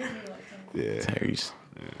 Yeah. Tyrese.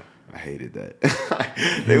 Yeah. I hated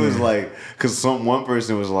that. They was like, cause one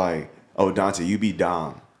person was like, "Oh, Dante, you be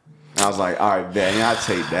Dom." And I was like, "All right, man, I'll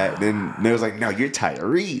take that." Then they was like, "No, you're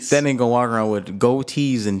Tyrese." That nigga gonna walk around with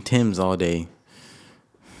goatees and Timbs all day.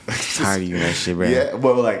 Tired of you and that shit, bro. Yeah,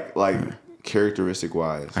 well, like characteristic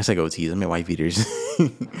wise. I say goatees. I mean white beaters.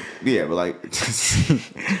 Yeah, but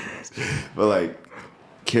like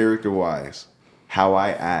character wise, how I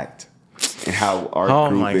act and how our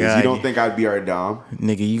group is. God. You don't think I'd be our Dom?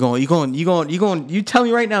 Nigga, you tell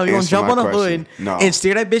me right now you're gonna jump on a hood and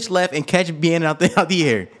steer that bitch left and catch Bien out the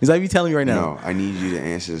air. Is that what you telling me right now? No, I need you to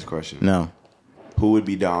answer this question. No. Who would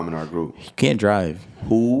be Dom in our group? He can't drive.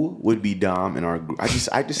 Who would be Dom in our group? I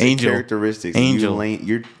just say Angel. characteristics. Angel.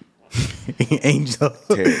 You're Angel.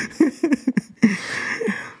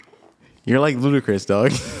 You're like Ludacris,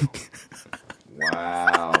 dog.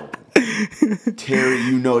 Wow. Terry,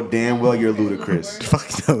 you know damn well you're Ludacris. Fuck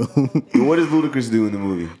no. What does Ludacris do in the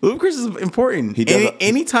movie? Ludacris is important.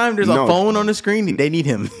 Anytime there's a phone on the screen, they need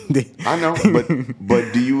him. I know,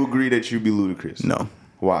 but do you agree that you'd be Ludacris? No.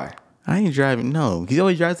 Why? I ain't driving. No, he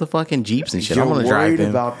always drives the fucking Jeeps and shit. You're I want to drive him. worried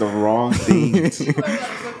about the wrong things.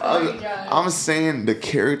 I'm saying the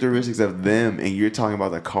characteristics of them, and you're talking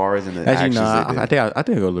about the cars and the Actually, actions. I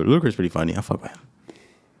think I go Ludacris pretty funny. I fuck with him.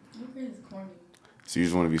 Ludacris is corny. So you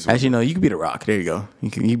just want to be something. Actually, no, you could be The Rock. There you go.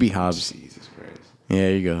 You be Hobbs. Jesus Christ. Yeah,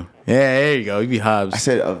 there you go. Yeah, there you go. You be Hobbs. I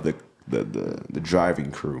said of the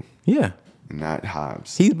driving crew, Yeah. not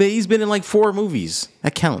Hobbs. He's been in like 4 movies.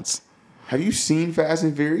 That counts. Have you seen Fast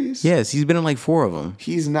and Furious? Yes, he's been in like 4 of them.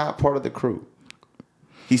 He's not part of the crew.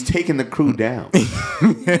 He's taking the crew down.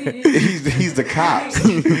 he's the cops.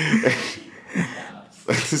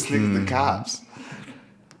 This nigga's the cops.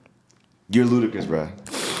 You're ludicrous, bro.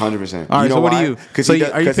 100%. All right, so what why? do you? So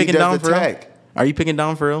are you picking Dom for real? tag. Are you picking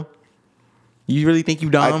Dom for real? You really think you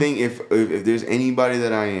Dom? I think if there's anybody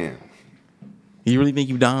that I am, You really think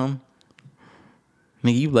you Dom?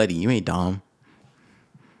 Nigga, you Letty. You ain't Dom.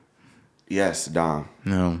 yes, Dom.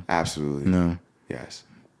 No. Absolutely. No. Yes.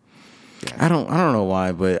 I don't know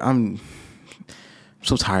why, but I'm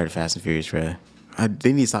so tired of Fast and Furious, bro.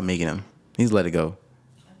 They need to stop making them. They need to let it go.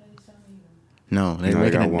 No,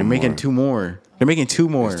 they're making 2 more. They're making 2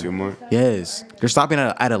 more. There's 2 more. Yes, they're stopping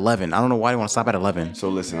at 11. I don't know why they want to stop at 11. So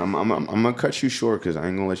listen, I'm gonna cut you short because I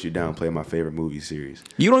ain't gonna let you downplay my favorite movie series.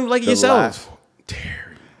 You don't even like it yourself.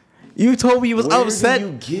 Terry, You told me you was where upset. do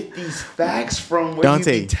you get these facts from? What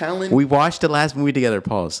Dante, you be telling? we watched the last movie together.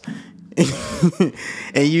 Pause.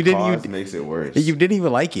 And you didn't. Pause makes it worse. You didn't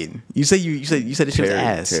even like it. You said this shit was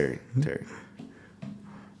ass. Terry.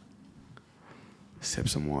 Sip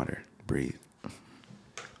some water. Breathe.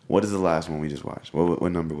 What is the last one we just watched?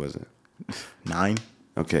 What number was it? 9.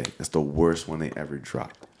 Okay, that's the worst one they ever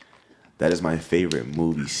dropped. That is my favorite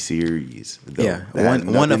movie series. Though. Yeah, That had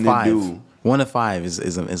 1 to nothing 5. do- 1 to 5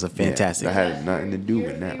 is a fantastic. Yeah, that had nothing to do Your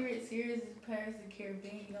with that. favorite series is Pirates of the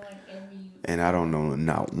Caribbean. You don't like every. And I don't know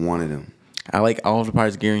not one of them. I like all the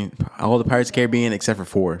Pirates of the Caribbean except for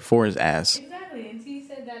 4. 4 is ass. Exactly. Until you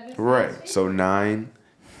said that. That's Right. So 9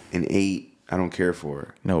 and 8, I don't care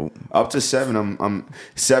for. No, Up to 7, I'm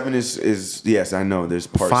 7 is yes, I know there's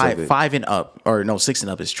parts of it. 5 and up, or no, 6 and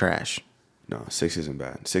up is trash. No, 6 isn't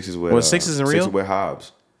bad. 6 is with. Well, 6 isn't real? 6 is with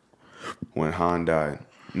Hobbs. When Han died.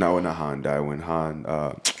 No, not Han died. When Han.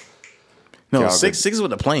 No, Calvin- 6 is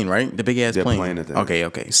with the plane, right? The big ass The plane. plane at the end.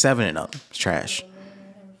 Okay. 7 and up is trash.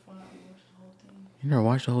 You never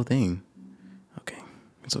watched the whole thing. Okay,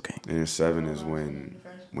 it's okay. And then 7 is when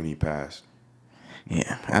he passed.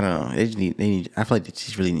 Yeah, I don't know. They need. I feel like they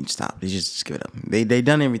just really need to stop. They just give it up. They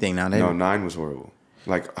done everything now. No, 9 was horrible.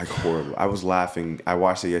 Like horrible. I was laughing. I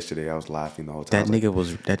watched it yesterday. I was laughing the whole time. That nigga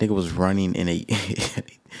was running in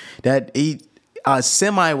a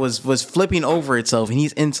semi was flipping over itself, and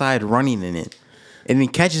he's inside running in it, and he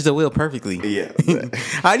catches the wheel perfectly. Yeah.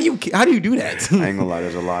 How do you do that? I ain't gonna lie.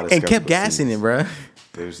 There's a lot of and kept skeptical gassing scenes. it, bro.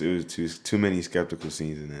 It was too many skeptical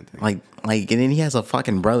scenes in that thing. Like, and then he has a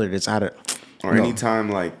fucking brother that's out of. Or anytime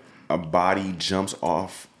like a body jumps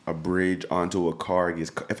off a bridge onto a car,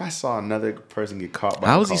 if I saw another person get caught by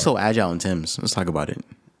How a is he car, so agile in Tim's? Let's talk about it.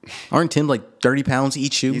 Aren't Tim like 30 pounds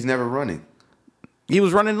each shoe? he's never running. He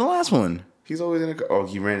was running in the last one. He's always in a car. Oh,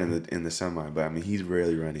 he ran in the semi, but I mean he's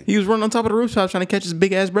rarely running. He was running on top of the rooftop trying to catch his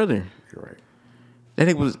big ass brother. You're right. That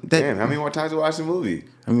nigga was that. Damn, how many more times you watched the movie?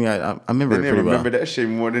 I mean, I remember I it didn't pretty well. remember that shit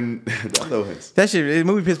more than the other ones. That shit, the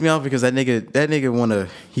movie pissed me off because that nigga wanna.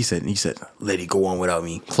 He said, let it go on without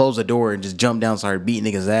me. Close the door and just jump down, started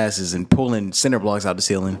beating niggas' asses and pulling cinder blocks out the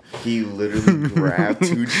ceiling. He literally grabbed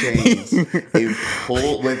 2 chains and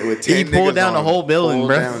pulled with 10 He pulled niggas down the on, whole building, pulled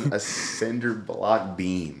bro. down a cinder block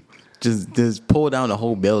beam. Just pulled down the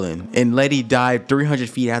whole building and Letty died 300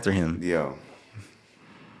 feet after him. Yo,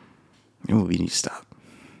 The movie needs to stop.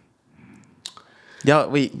 Y'all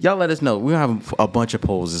let us know. We'll have a bunch of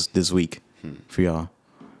polls this week for y'all.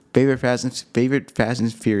 Favorite Fast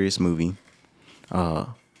and Furious movie.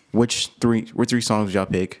 Which 3 songs would y'all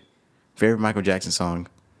pick? Favorite Michael Jackson song.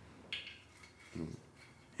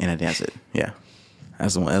 And that's it. Yeah.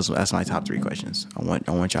 That's the one. That's my top 3 questions. I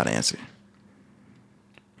want y'all to answer.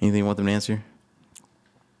 Anything you want them to answer?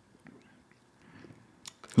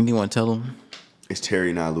 Anything you want to tell them? it's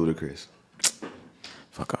Terry, not Ludacris.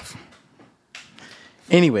 Fuck off.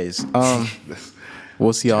 Anyways,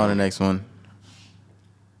 we'll see y'all in the next one.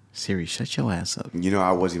 Siri, shut your ass up. You know,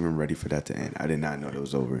 I wasn't even ready for that to end. I did not know it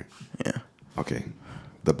was over. Yeah. Okay,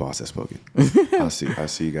 the boss has spoken. I'll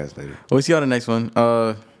see you guys later. We'll see y'all in the next one.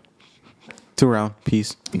 2 round.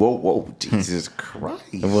 Peace. Whoa, Jesus Christ!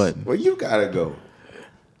 What? Well, you gotta go.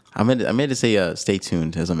 I meant to say stay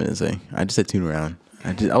tuned, as I meant to say. I just said tune around.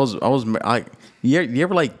 You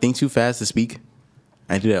ever like think too fast to speak?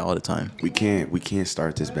 I do that all the time. We can't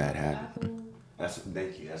start this bad habit.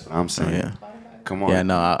 Thank you. That's what I'm saying. Yeah. Come on. Yeah,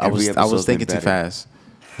 no, I Every was episode's thinking been too better. fast.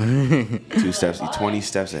 2 steps, 20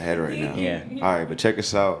 steps ahead right now. Yeah. All right, but check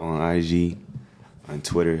us out on IG, on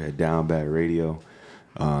Twitter at Down Bad Radio.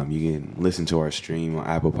 You can listen to our stream on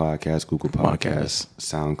Apple Podcasts, Google Podcasts,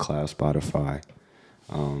 SoundCloud, Spotify.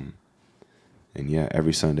 And yeah,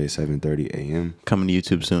 every Sunday, 7:30 a.m. Coming to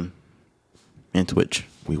YouTube soon. And Twitch.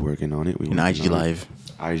 We working on it. And IG Live.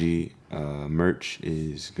 IG merch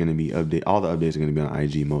is going to be update. All the updates are going to be on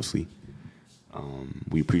IG mostly.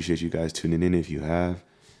 We appreciate you guys tuning in if you have.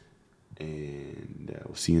 And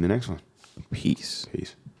we'll see you in the next one. Peace.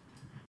 Peace.